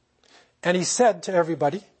 And he said to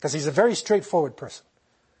everybody, because he's a very straightforward person,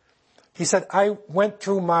 he said, I went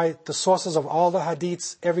through the sources of all the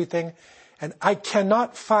hadiths, everything, and I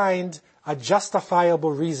cannot find a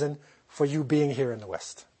justifiable reason for you being here in the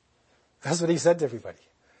West. That's what he said to everybody.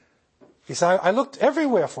 He said, I looked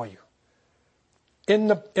everywhere for you.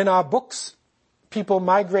 In our books, people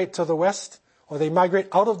migrate to the West, or they migrate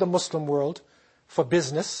out of the Muslim world for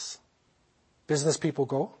business. Business people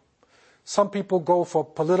go. Some people go for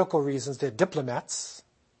political reasons. They're diplomats.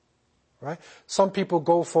 Right? Some people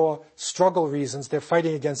go for struggle reasons. They're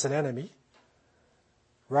fighting against an enemy.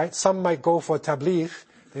 Right? Some might go for tabligh.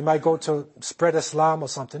 They might go to spread Islam or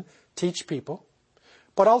something, teach people.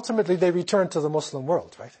 But ultimately they return to the Muslim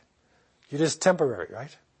world, right? You're just temporary,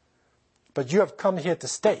 right? But you have come here to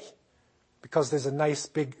stay because there's a nice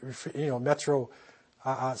big, metro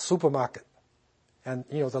supermarket. And,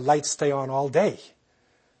 the lights stay on all day.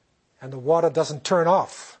 And the water doesn't turn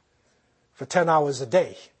off for 10 hours a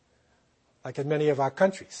day, like in many of our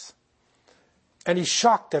countries. And he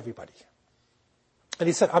shocked everybody. And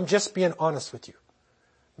he said, I'm just being honest with you.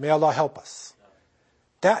 May Allah help us.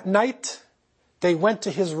 That night, they went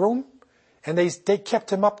to his room, and they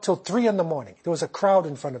kept him up till 3 a.m. There was a crowd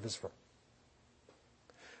in front of his room.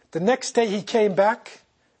 The next day he came back,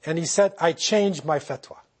 and he said, I changed my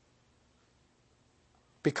fatwa.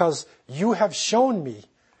 Because you have shown me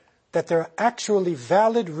that there are actually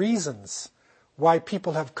valid reasons why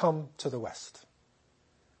people have come to the West.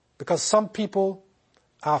 Because some people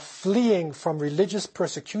are fleeing from religious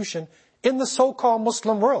persecution in the so-called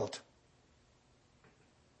Muslim world.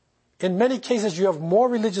 In many cases, you have more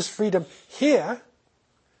religious freedom here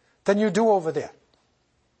than you do over there.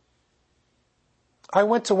 I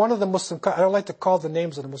went to one of the Muslim, I don't like to call the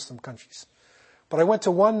names of the Muslim countries, But I went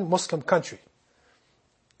to one Muslim country,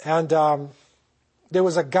 and there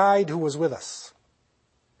was a guide who was with us.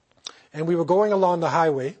 And we were going along the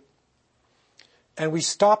highway, and we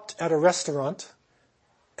stopped at a restaurant,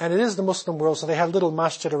 and it is the Muslim world, so they had a little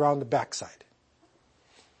masjid around the backside.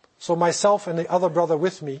 So myself and the other brother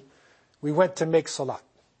with me, we went to make salat.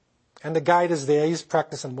 And the guide is there, he's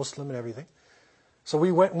practicing Muslim and everything. So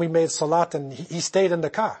we went and we made salat, and he stayed in the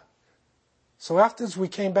car. So afterwards we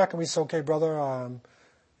came back and we said, okay, brother,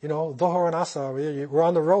 Dhuhr and Asr, we're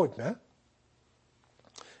on the road, man.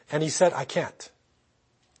 And he said, I can't.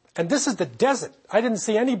 And this is the desert. I didn't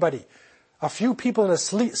see anybody. A few people in a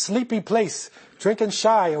sleepy place, drinking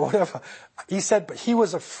chai or whatever. He said, but he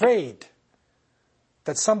was afraid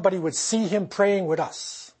that somebody would see him praying with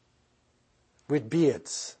us, with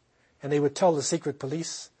beards. And they would tell the secret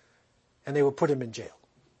police, and they would put him in jail.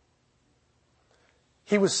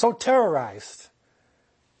 He was so terrorized,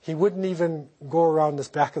 he wouldn't even go around this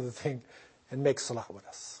back of the thing and make salat with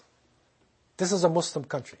us. This is a Muslim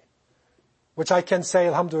country, which I can say,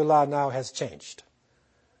 alhamdulillah, now has changed.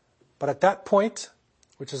 But at that point,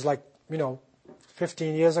 which is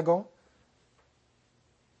 15 years ago,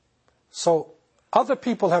 so other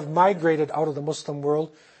people have migrated out of the Muslim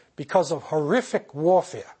world because of horrific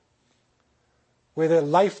warfare, where their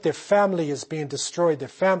life, their family is being destroyed,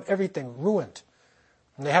 everything ruined.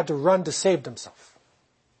 And they had to run to save themselves.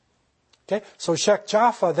 Okay? So Sheikh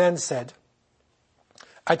Jafar then said,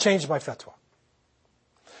 I changed my fatwa.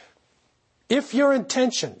 If your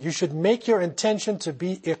intention, you should make your intention to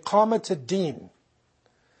be iqamat ad-din,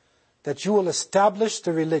 that you will establish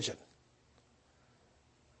the religion.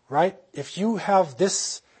 Right? If you have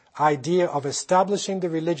this idea of establishing the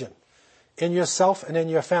religion in yourself and in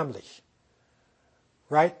your family,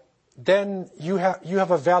 right? Then you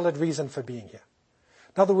have a valid reason for being here.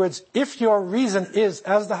 In other words, if your reason is,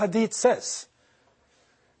 as the hadith says,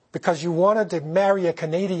 because you wanted to marry a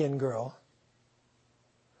Canadian girl,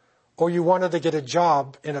 or you wanted to get a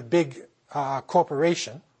job in a big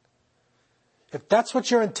corporation, if that's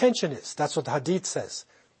what your intention is, that's what the hadith says,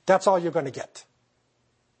 that's all you're going to get.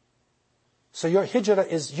 So your hijrah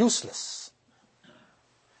is useless.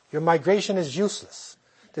 Your migration is useless.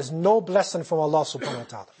 There's no blessing from Allah subhanahu wa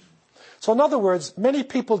ta'ala. So in other words, many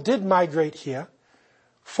people did migrate here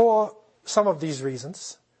for some of these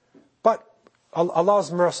reasons, but Allah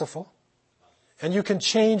is merciful, and you can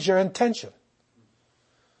change your intention.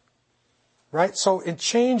 Right? So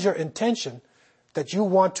change your intention that you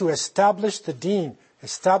want to establish the deen,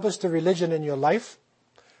 establish the religion in your life.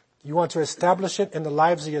 You want to establish it in the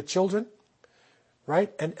lives of your children.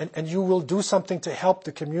 Right? And you will do something to help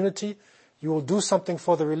the community. You will do something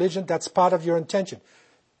for the religion. That's part of your intention.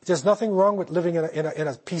 There's nothing wrong with living in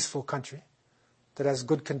a peaceful country that has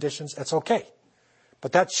good conditions. That's okay.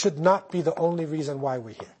 But that should not be the only reason why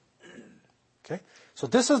we're here. Okay? So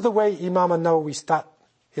this is the way Imam an-Nawawi start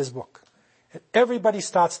his book. And everybody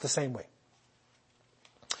starts the same way.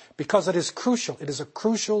 Because it is crucial. It is a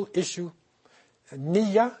crucial issue.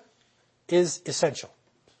 Niyyah is essential.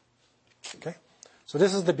 Okay? So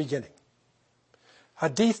this is the beginning.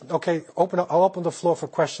 Hadith, okay, I'll open the floor for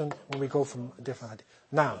question when we go from different hadith.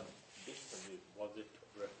 Now. Was it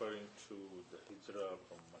referring to the hijrah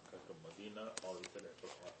from Mecca to Medina, or is it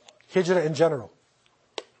hijrah in general?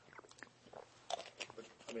 But,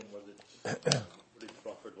 was it the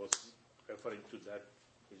Prophet was referring to that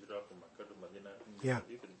hijrah from Mecca to Medina? Yeah.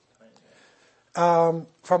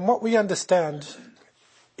 From what we understand,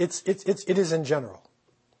 it is in general.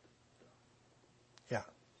 Yeah.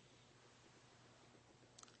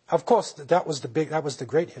 Of course, that was the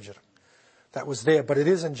great hijrah. That was there, but it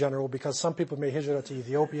is in general because some people made hijrah to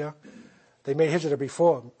Ethiopia. They made hijrah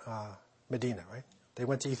before Medina, right? They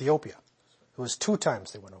went to Ethiopia. It was 2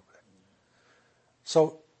 times they went over there.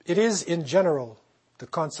 So it is in general the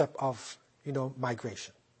concept of,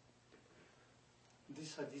 migration.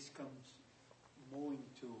 This hadith comes more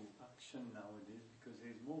into action nowadays because there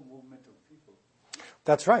is more movement of people.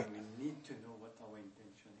 That's right. We need to know what our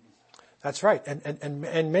intention is. That's right.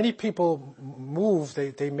 And many people move,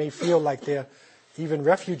 they may feel like they're even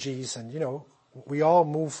refugees, and we all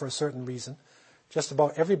move for a certain reason. Just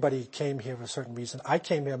about everybody came here for a certain reason. I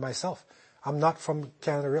came here myself. I'm not from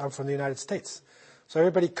Canada, I'm from the United States. So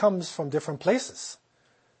everybody comes from different places,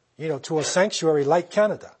 to a sanctuary like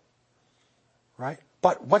Canada. Right?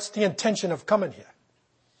 But what's the intention of coming here?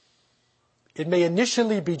 It may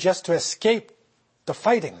initially be just to escape the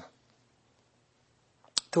fighting,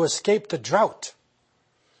 to escape the drought,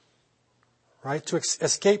 right? To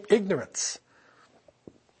escape ignorance.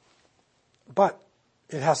 But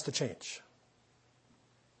it has to change.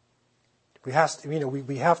 We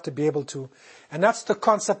have to be able to, and that's the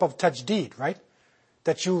concept of tajdeed, right?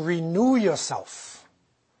 That you renew yourself.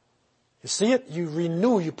 You see it? You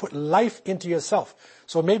renew, you put life into yourself.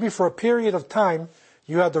 So maybe for a period of time,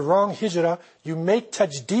 you had the wrong hijrah, you make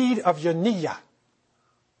tajdeed of your niyyah.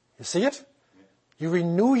 You see it? You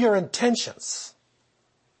renew your intentions.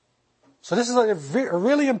 So this is a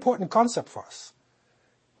really important concept for us.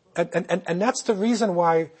 And that's the reason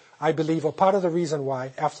why I believe, or part of the reason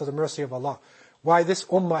why, after the mercy of Allah, why this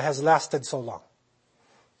ummah has lasted so long.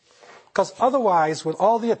 Because otherwise, with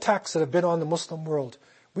all the attacks that have been on the Muslim world,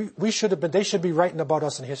 they should be writing about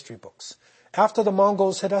us in history books. After the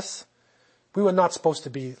Mongols hit us, we were not supposed to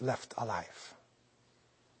be left alive.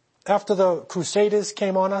 After the Crusaders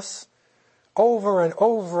came on us, over and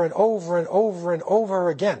over and over and over and over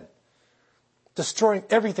again, destroying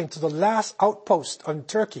everything to the last outpost on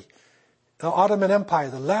Turkey, the Ottoman Empire,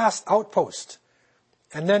 the last outpost,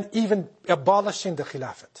 and then even abolishing the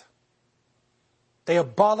Khilafat. They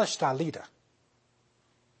abolished our leader,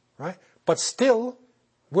 right? But still,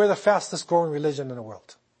 we're the fastest growing religion in the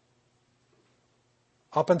world.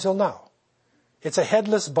 Up until now. It's a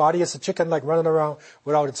headless body, it's a chicken like running around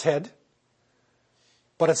without its head,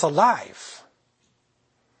 but it's alive.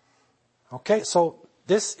 Okay, so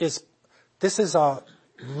this is a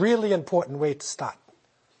really important way to start.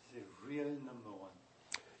 It's real number one.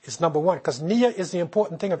 It's number one, because niyyah is the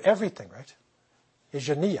important thing of everything, right? Is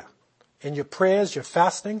your niyyah. In your prayers, your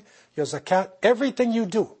fasting, your zakat, everything you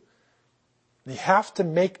do, you have to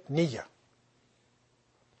make niyyah.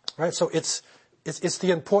 Right? So it's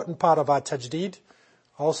the important part of our tajdeed,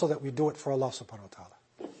 also that we do it for Allah subhanahu wa ta'ala.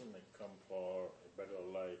 People may come for a better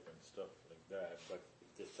life and stuff like that, but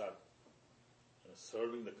if they start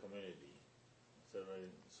serving the community,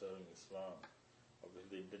 serving Islam,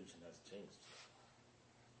 obviously the intention has changed.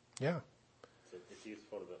 Yeah. So it is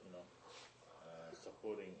for the,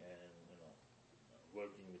 supporting and,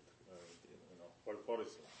 working with, for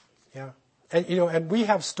Islam. Yeah. And we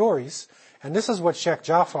have stories, and this is what Sheikh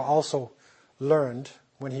Jafar also learned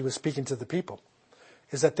when he was speaking to the people,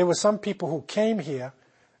 is that there were some people who came here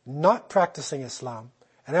not practicing Islam,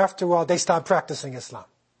 and after a while they started practicing Islam.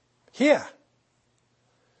 Here.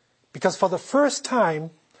 Because for the first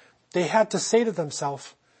time, they had to say to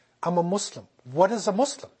themselves, I'm a Muslim. What is a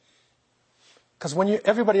Muslim? Because when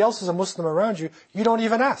everybody else is a Muslim around you, you don't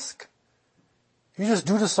even ask. You just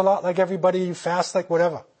do the salat like everybody, you fast like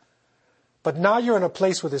whatever. But now you're in a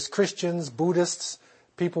place where there's Christians, Buddhists,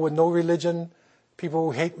 people with no religion, people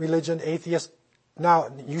who hate religion, atheists. Now,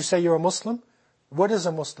 you say you're a Muslim? What is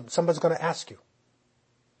a Muslim? Somebody's going to ask you.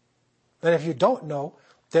 And if you don't know,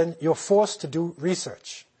 then you're forced to do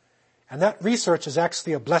research. And that research is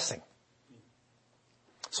actually a blessing.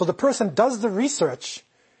 So the person does the research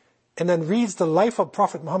and then reads the life of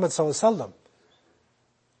Prophet Muhammad ﷺ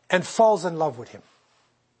and falls in love with him.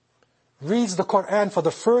 Reads the Quran for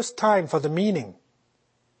the first time for the meaning.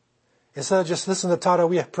 Instead of just listening to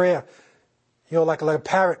Taraweeh prayer, like a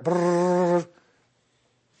parrot. Brrr.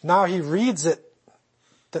 Now he reads it,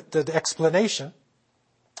 the explanation,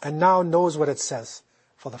 and now knows what it says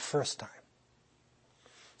for the first time.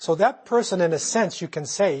 So that person, in a sense, you can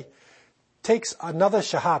say, takes another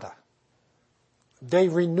shahada. They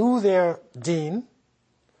renew their deen,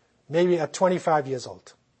 maybe at 25 years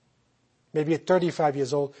old. Maybe at 35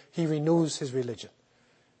 years old, he renews his religion.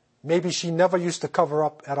 Maybe she never used to cover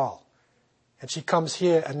up at all. And she comes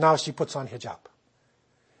here and now she puts on hijab.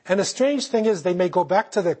 And the strange thing is they may go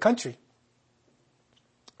back to their country,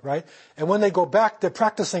 right? And when they go back, they're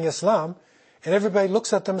practicing Islam, and everybody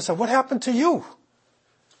looks at them and says, what happened to you?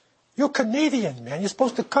 You're Canadian, man. You're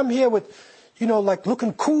supposed to come here with, like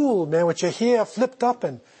looking cool, man, with your hair flipped up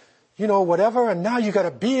and, whatever, and now you got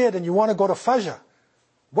a beard and you want to go to Fajr.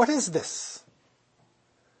 What is this?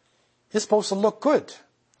 You're supposed to look good.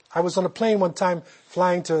 I was on a plane one time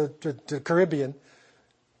flying to the Caribbean,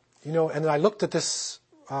 and I looked at this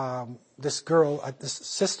girl, this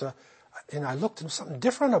sister, and I looked at something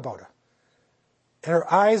different about her. And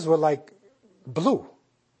her eyes were like blue.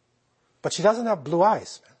 But she doesn't have blue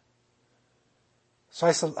eyes, man. So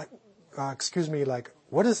I said, excuse me,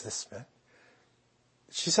 what is this, man?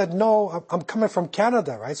 She said, no, I'm coming from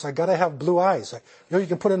Canada, right? So I got to have blue eyes. You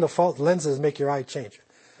can put in the false lenses and make your eye change.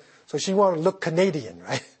 So she wanted to look Canadian,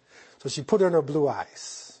 right? So she put in her blue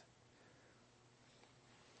eyes.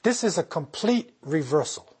 This is a complete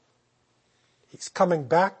reversal. He's coming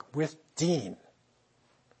back with deen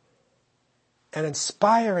and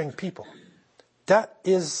inspiring people. That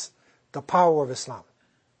is the power of Islam.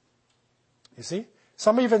 You see?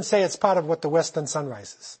 Some even say it's part of what the Western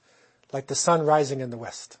sunrise is. Like the sun rising in the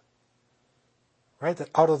west. right? That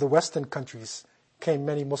out of the Western countries came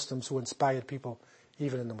many Muslims who inspired people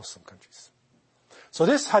even in the Muslim countries. So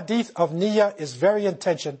this hadith of niyyah is very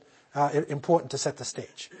important to set the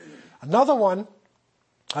stage. Another one,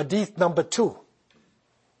 hadith number 2,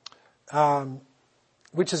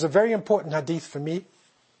 which is a very important hadith for me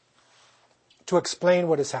to explain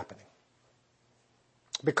what is happening.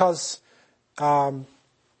 Because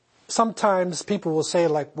sometimes people will say,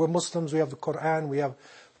 like, we're Muslims, we have the Quran, we have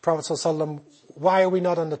the Prophet ﷺ, why are we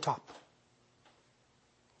not on the top?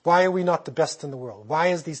 Why are we not the best in the world? Why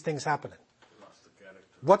is these things happening?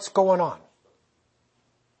 What's going on?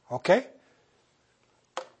 Okay?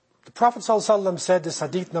 The Prophet ﷺ said, this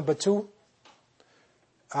hadith number 2,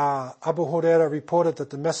 Abu Hurairah reported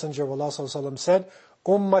that the Messenger of Allah ﷺ said,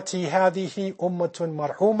 Ummati hadihi ummatun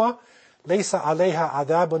marhuma, laysa alayha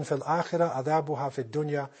adabun fil akhirah, adabuha fil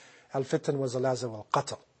dunya, al-fitan wa zalazil wal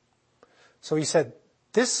qatl. So he said,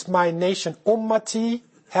 this my nation, ummati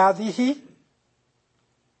hadihi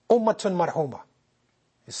ummatun marhuma.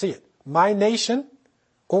 You see it. My nation,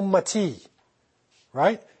 ummati,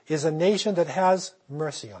 right, is a nation that has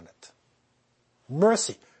mercy on it.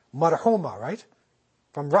 Mercy. Marhuma, right?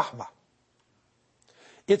 From rahmah.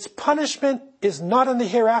 Its punishment is not in the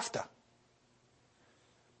hereafter,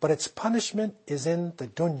 but its punishment is in the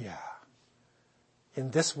dunya,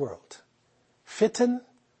 in this world. Fitan,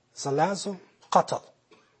 zalazul, qatl.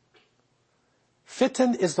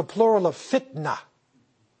 Fitan is the plural of fitna,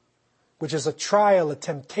 which is a trial, a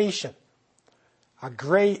temptation, a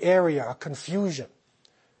gray area, a confusion.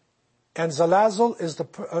 And zalazul is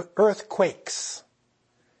the earthquakes.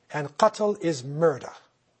 And qatl is murder.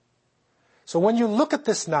 So when you look at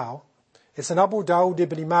this now, it's in Abu Dawud,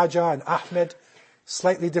 Ibn Majah, and Ahmed,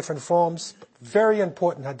 slightly different forms, but very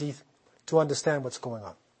important hadith to understand what's going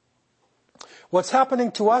on. What's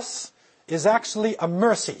happening to us is actually a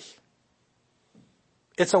mercy.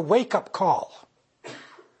 It's a wake-up call.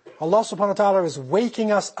 Allah subhanahu wa ta'ala is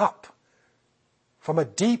waking us up from a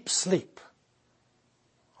deep sleep.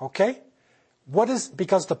 Okay?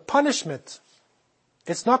 Because the punishment,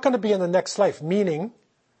 it's not going to be in the next life, meaning,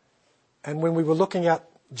 and when we were looking at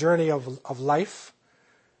journey of life,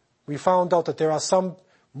 we found out that there are some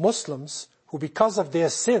Muslims who, because of their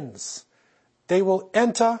sins, they will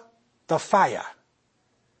enter the fire.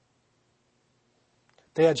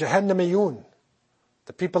 They are Jahannamiyun,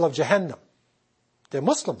 the people of Jahannam. They're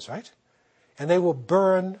Muslims, right? And they will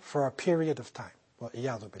burn for a period of time.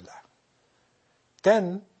 Wa'iyadu billah.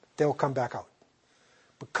 Then they will come back out.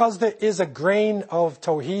 Because there is a grain of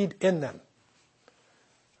tawheed in them,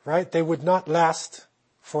 right? They would not last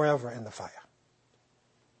forever in the fire.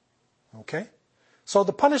 Okay? So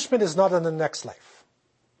the punishment is not in the next life.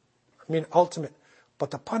 I mean, ultimate.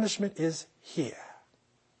 But the punishment is here.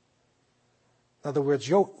 In other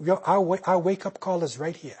words, our wake-up call is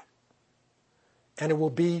right here. And it will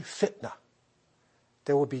be fitna.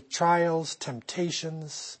 There will be trials,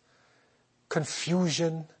 temptations,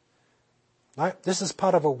 confusion. Right? This is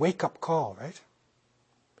part of a wake-up call, right?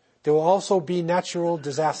 There will also be natural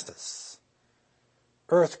disasters,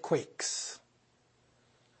 earthquakes,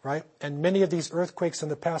 right? And many of these earthquakes in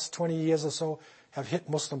the past 20 years or so have hit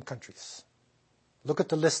Muslim countries. Look at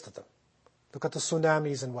the list of them. Look at the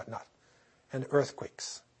tsunamis and whatnot, and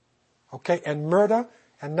earthquakes. Okay, and murder,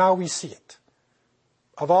 and now we see it.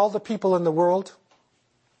 Of all the people in the world,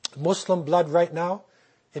 Muslim blood right now,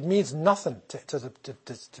 it means nothing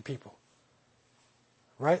to people.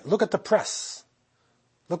 Right? Look at the press.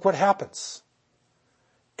 Look what happens.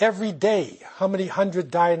 Every day, how many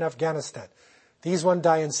 100 die in Afghanistan? These one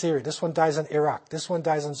die in Syria. This one dies in Iraq. This one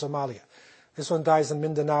dies in Somalia. This one dies in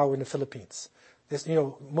Mindanao in the Philippines. This,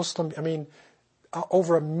 Muslim,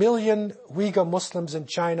 over 1 million Uyghur Muslims in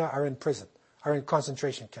China are in prison, are in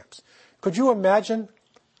concentration camps. Could you imagine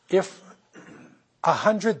if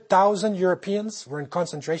 100,000 Europeans were in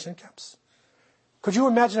concentration camps? Could you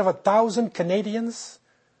imagine if 1,000 Canadians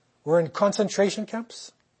were in concentration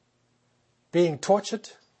camps, being tortured?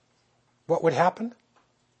 What would happen?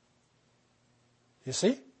 You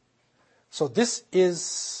see? So this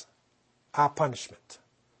is our punishment.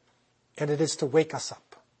 And it is to wake us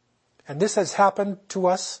up. And this has happened to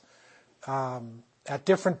us at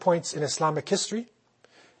different points in Islamic history.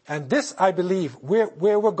 And this, I believe, where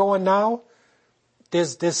we're going now,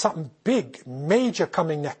 there's something big, major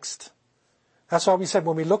coming next. That's why we said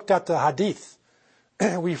when we looked at the hadith,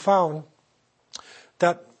 we found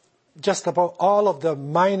that just about all of the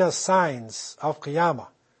minor signs of Qiyamah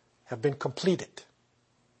have been completed.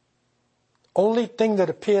 Only thing that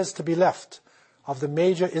appears to be left of the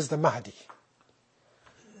major is the Mahdi.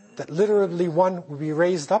 That literally one will be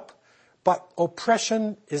raised up, But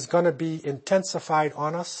oppression is going to be intensified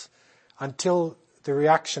on us until the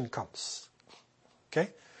reaction comes. Okay?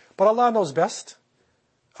 But Allah knows best.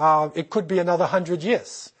 It could be another 100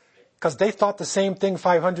 years. Because they thought the same thing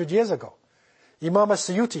 500 years ago. Imam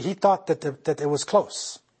as-Suyuti, he thought that it was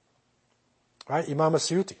close. Right? Imam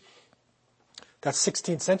as-Suyuti. That's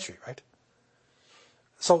 16th century, right?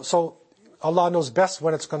 So Allah knows best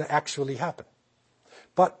when it's going to actually happen.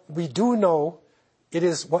 But we do know it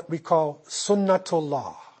is what we call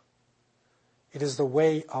sunnatullah. It is the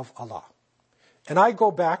way of Allah. And I go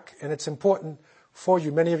back, and it's important for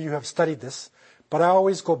you, many of you have studied this, but I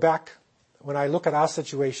always go back, when I look at our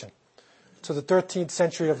situation, to the 13th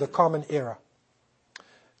century of the Common Era,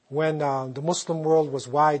 when the Muslim world was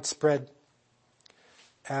widespread,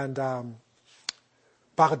 and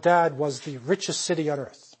Baghdad was the richest city on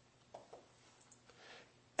earth.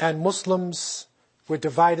 And Muslims were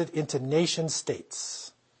divided into nation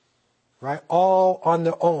states, right? All on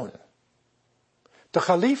their own. The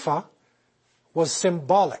Khalifa was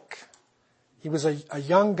symbolic. He was a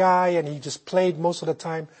young guy, and he just played most of the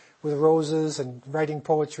time with roses and writing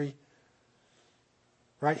poetry.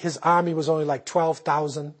 Right? His army was only like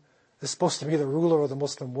 12,000. It's supposed to be the ruler of the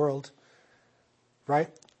Muslim world. Right?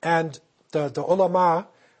 And the ulama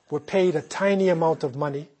were paid a tiny amount of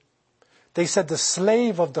money. They said the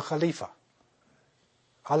slave of the Khalifa,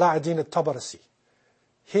 Ala ad-Din al-Tabarasi,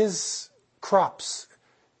 his crops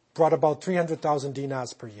brought about 300,000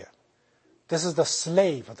 dinars per year. This is the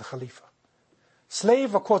slave of the Khalifa.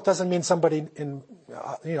 Slave, of course, doesn't mean somebody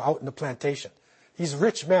out in the plantation. He's a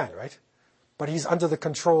rich man, right? But he's under the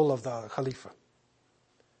control of the Khalifa.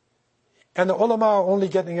 And the ulama are only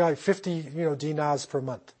getting like 50, dinars per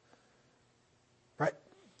month. Right?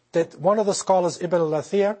 That one of the scholars, Ibn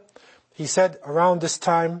al-Athir, he said around this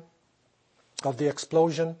time of the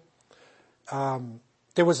explosion,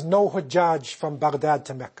 there was no Hujjaj from Baghdad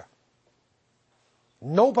to Mecca.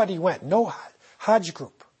 Nobody went, no Hajj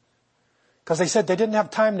group. Because they said they didn't have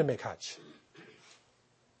time to make Hajj.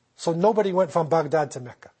 So nobody went from Baghdad to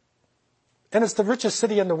Mecca. And it's the richest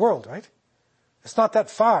city in the world, right? It's not that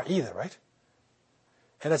far either, right?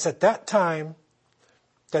 And it's at that time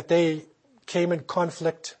that they came in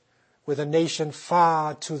conflict with a nation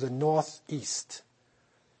far to the northeast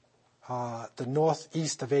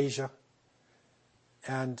of Asia.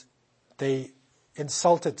 And they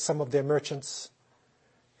insulted some of their merchants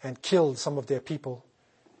and killed some of their people.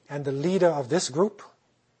 And the leader of this group,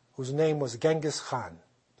 whose name was Genghis Khan,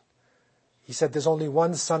 he said there's only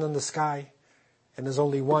one sun in the sky and there's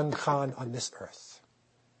only one Khan on this earth.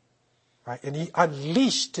 Right? And he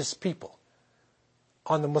unleashed his people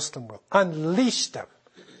on the Muslim world. Unleashed them.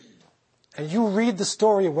 And you read the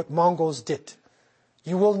story of what Mongols did.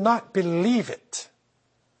 You will not believe it.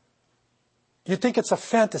 You think it's a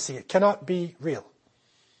fantasy. It cannot be real.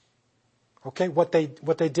 Okay, what they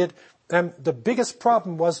did. And the biggest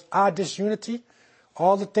problem was our disunity,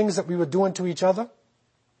 all the things that we were doing to each other,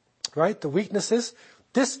 right? The weaknesses.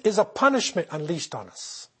 This is a punishment unleashed on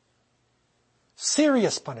us.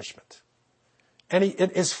 Serious punishment. And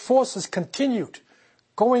his forces continued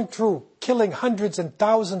going through, killing hundreds and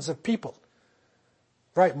thousands of people,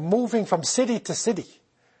 right? Moving from city to city.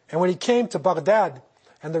 And when he came to Baghdad,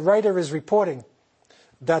 and the writer is reporting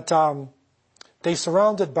that they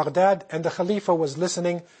surrounded Baghdad, and the Khalifa was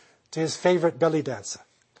listening to his favorite belly dancer.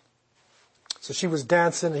 So she was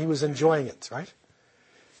dancing and he was enjoying it, right?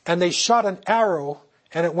 And they shot an arrow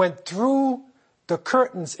and it went through the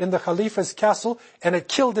curtains in the Khalifa's castle and it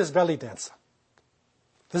killed his belly dancer.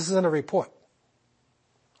 This is in a report.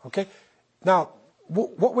 Okay? Now,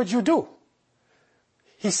 what would you do?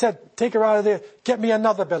 He said, take her out of there, get me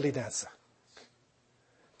another belly dancer.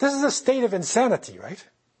 This is a state of insanity, right?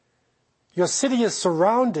 Your city is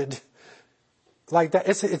surrounded like that.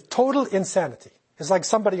 It's total insanity. It's like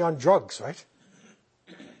somebody on drugs, right?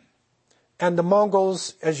 And the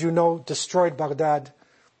Mongols, as you know, destroyed Baghdad,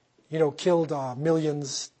 killed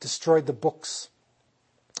millions, destroyed the books.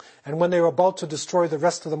 And when they were about to destroy the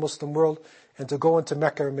rest of the Muslim world and to go into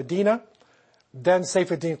Mecca and Medina, then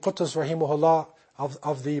Saifuddin Qutuz, rahimahullah,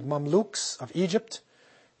 of the Mamluks of Egypt,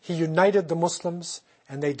 he united the Muslims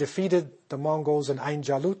and they defeated the Mongols in Ain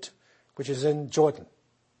Jalut, which is in Jordan.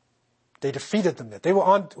 They defeated them there. They were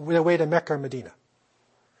on their way to Mecca and Medina.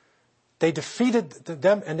 They defeated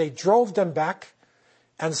them and they drove them back.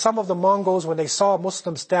 And some of the Mongols, when they saw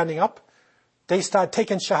Muslims standing up, they started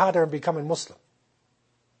taking Shahada and becoming Muslim.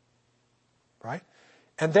 Right?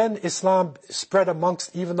 And then Islam spread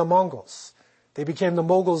amongst even the Mongols. They became the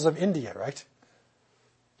Mughals of India, right?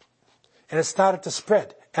 And it started to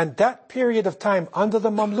spread. And that period of time under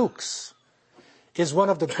the Mamluks is one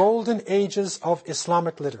of the golden ages of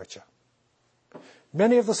Islamic literature.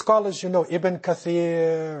 Many of the scholars, Ibn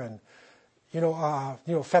Kathir and,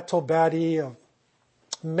 Fathul Bari,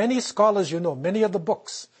 many scholars, many of the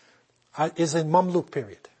books is in Mamluk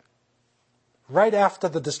period. Right after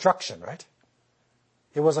the destruction, right?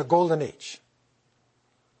 It was a golden age.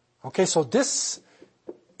 Okay, so this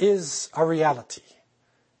is a reality.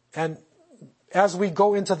 And as we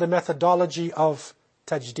go into the methodology of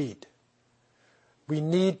tajdeed, we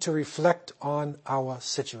need to reflect on our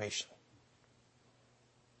situation.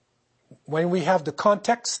 When we have the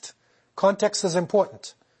context is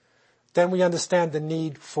important. Then we understand the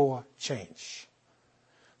need for change.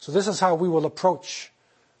 So this is how we will approach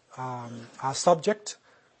our subject.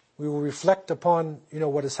 We will reflect upon,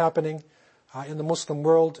 what is happening in the Muslim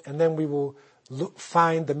world, and then we will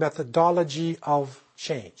find the methodology of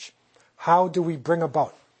change. How do we bring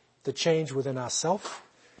about the change within ourselves,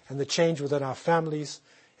 and the change within our families,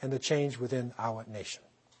 and the change within our nation?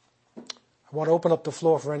 I want to open up the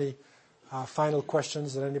floor for any final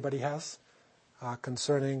questions that anybody has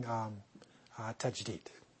concerning tajdeed.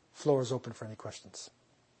 Floor is open for any questions.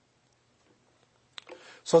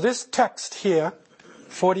 So this text here,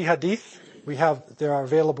 40 hadith, they are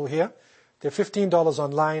available here. They're $15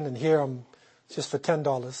 online, and here just for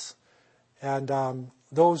 $10. And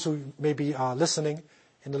those who may be listening,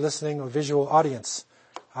 in the listening or visual audience,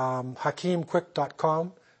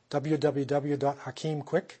 hakimquick.com,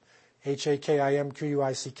 www.hakimquick,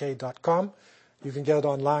 HAKIMQUICK.com. You can get it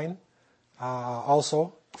online.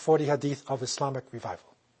 Also, 40 hadith of Islamic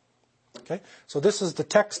revival. Okay, so this is the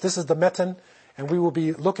text, this is the metan, and we will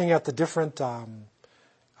be looking at the different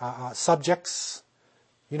subjects,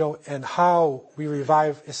 and how we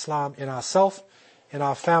revive Islam in ourselves, in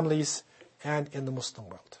our families, and in the Muslim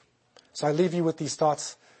world. So I leave you with these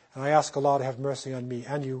thoughts, and I ask Allah to have mercy on me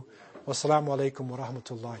and you. Wassalamu alaikum wa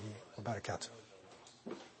rahmatullahi wa barakatuh.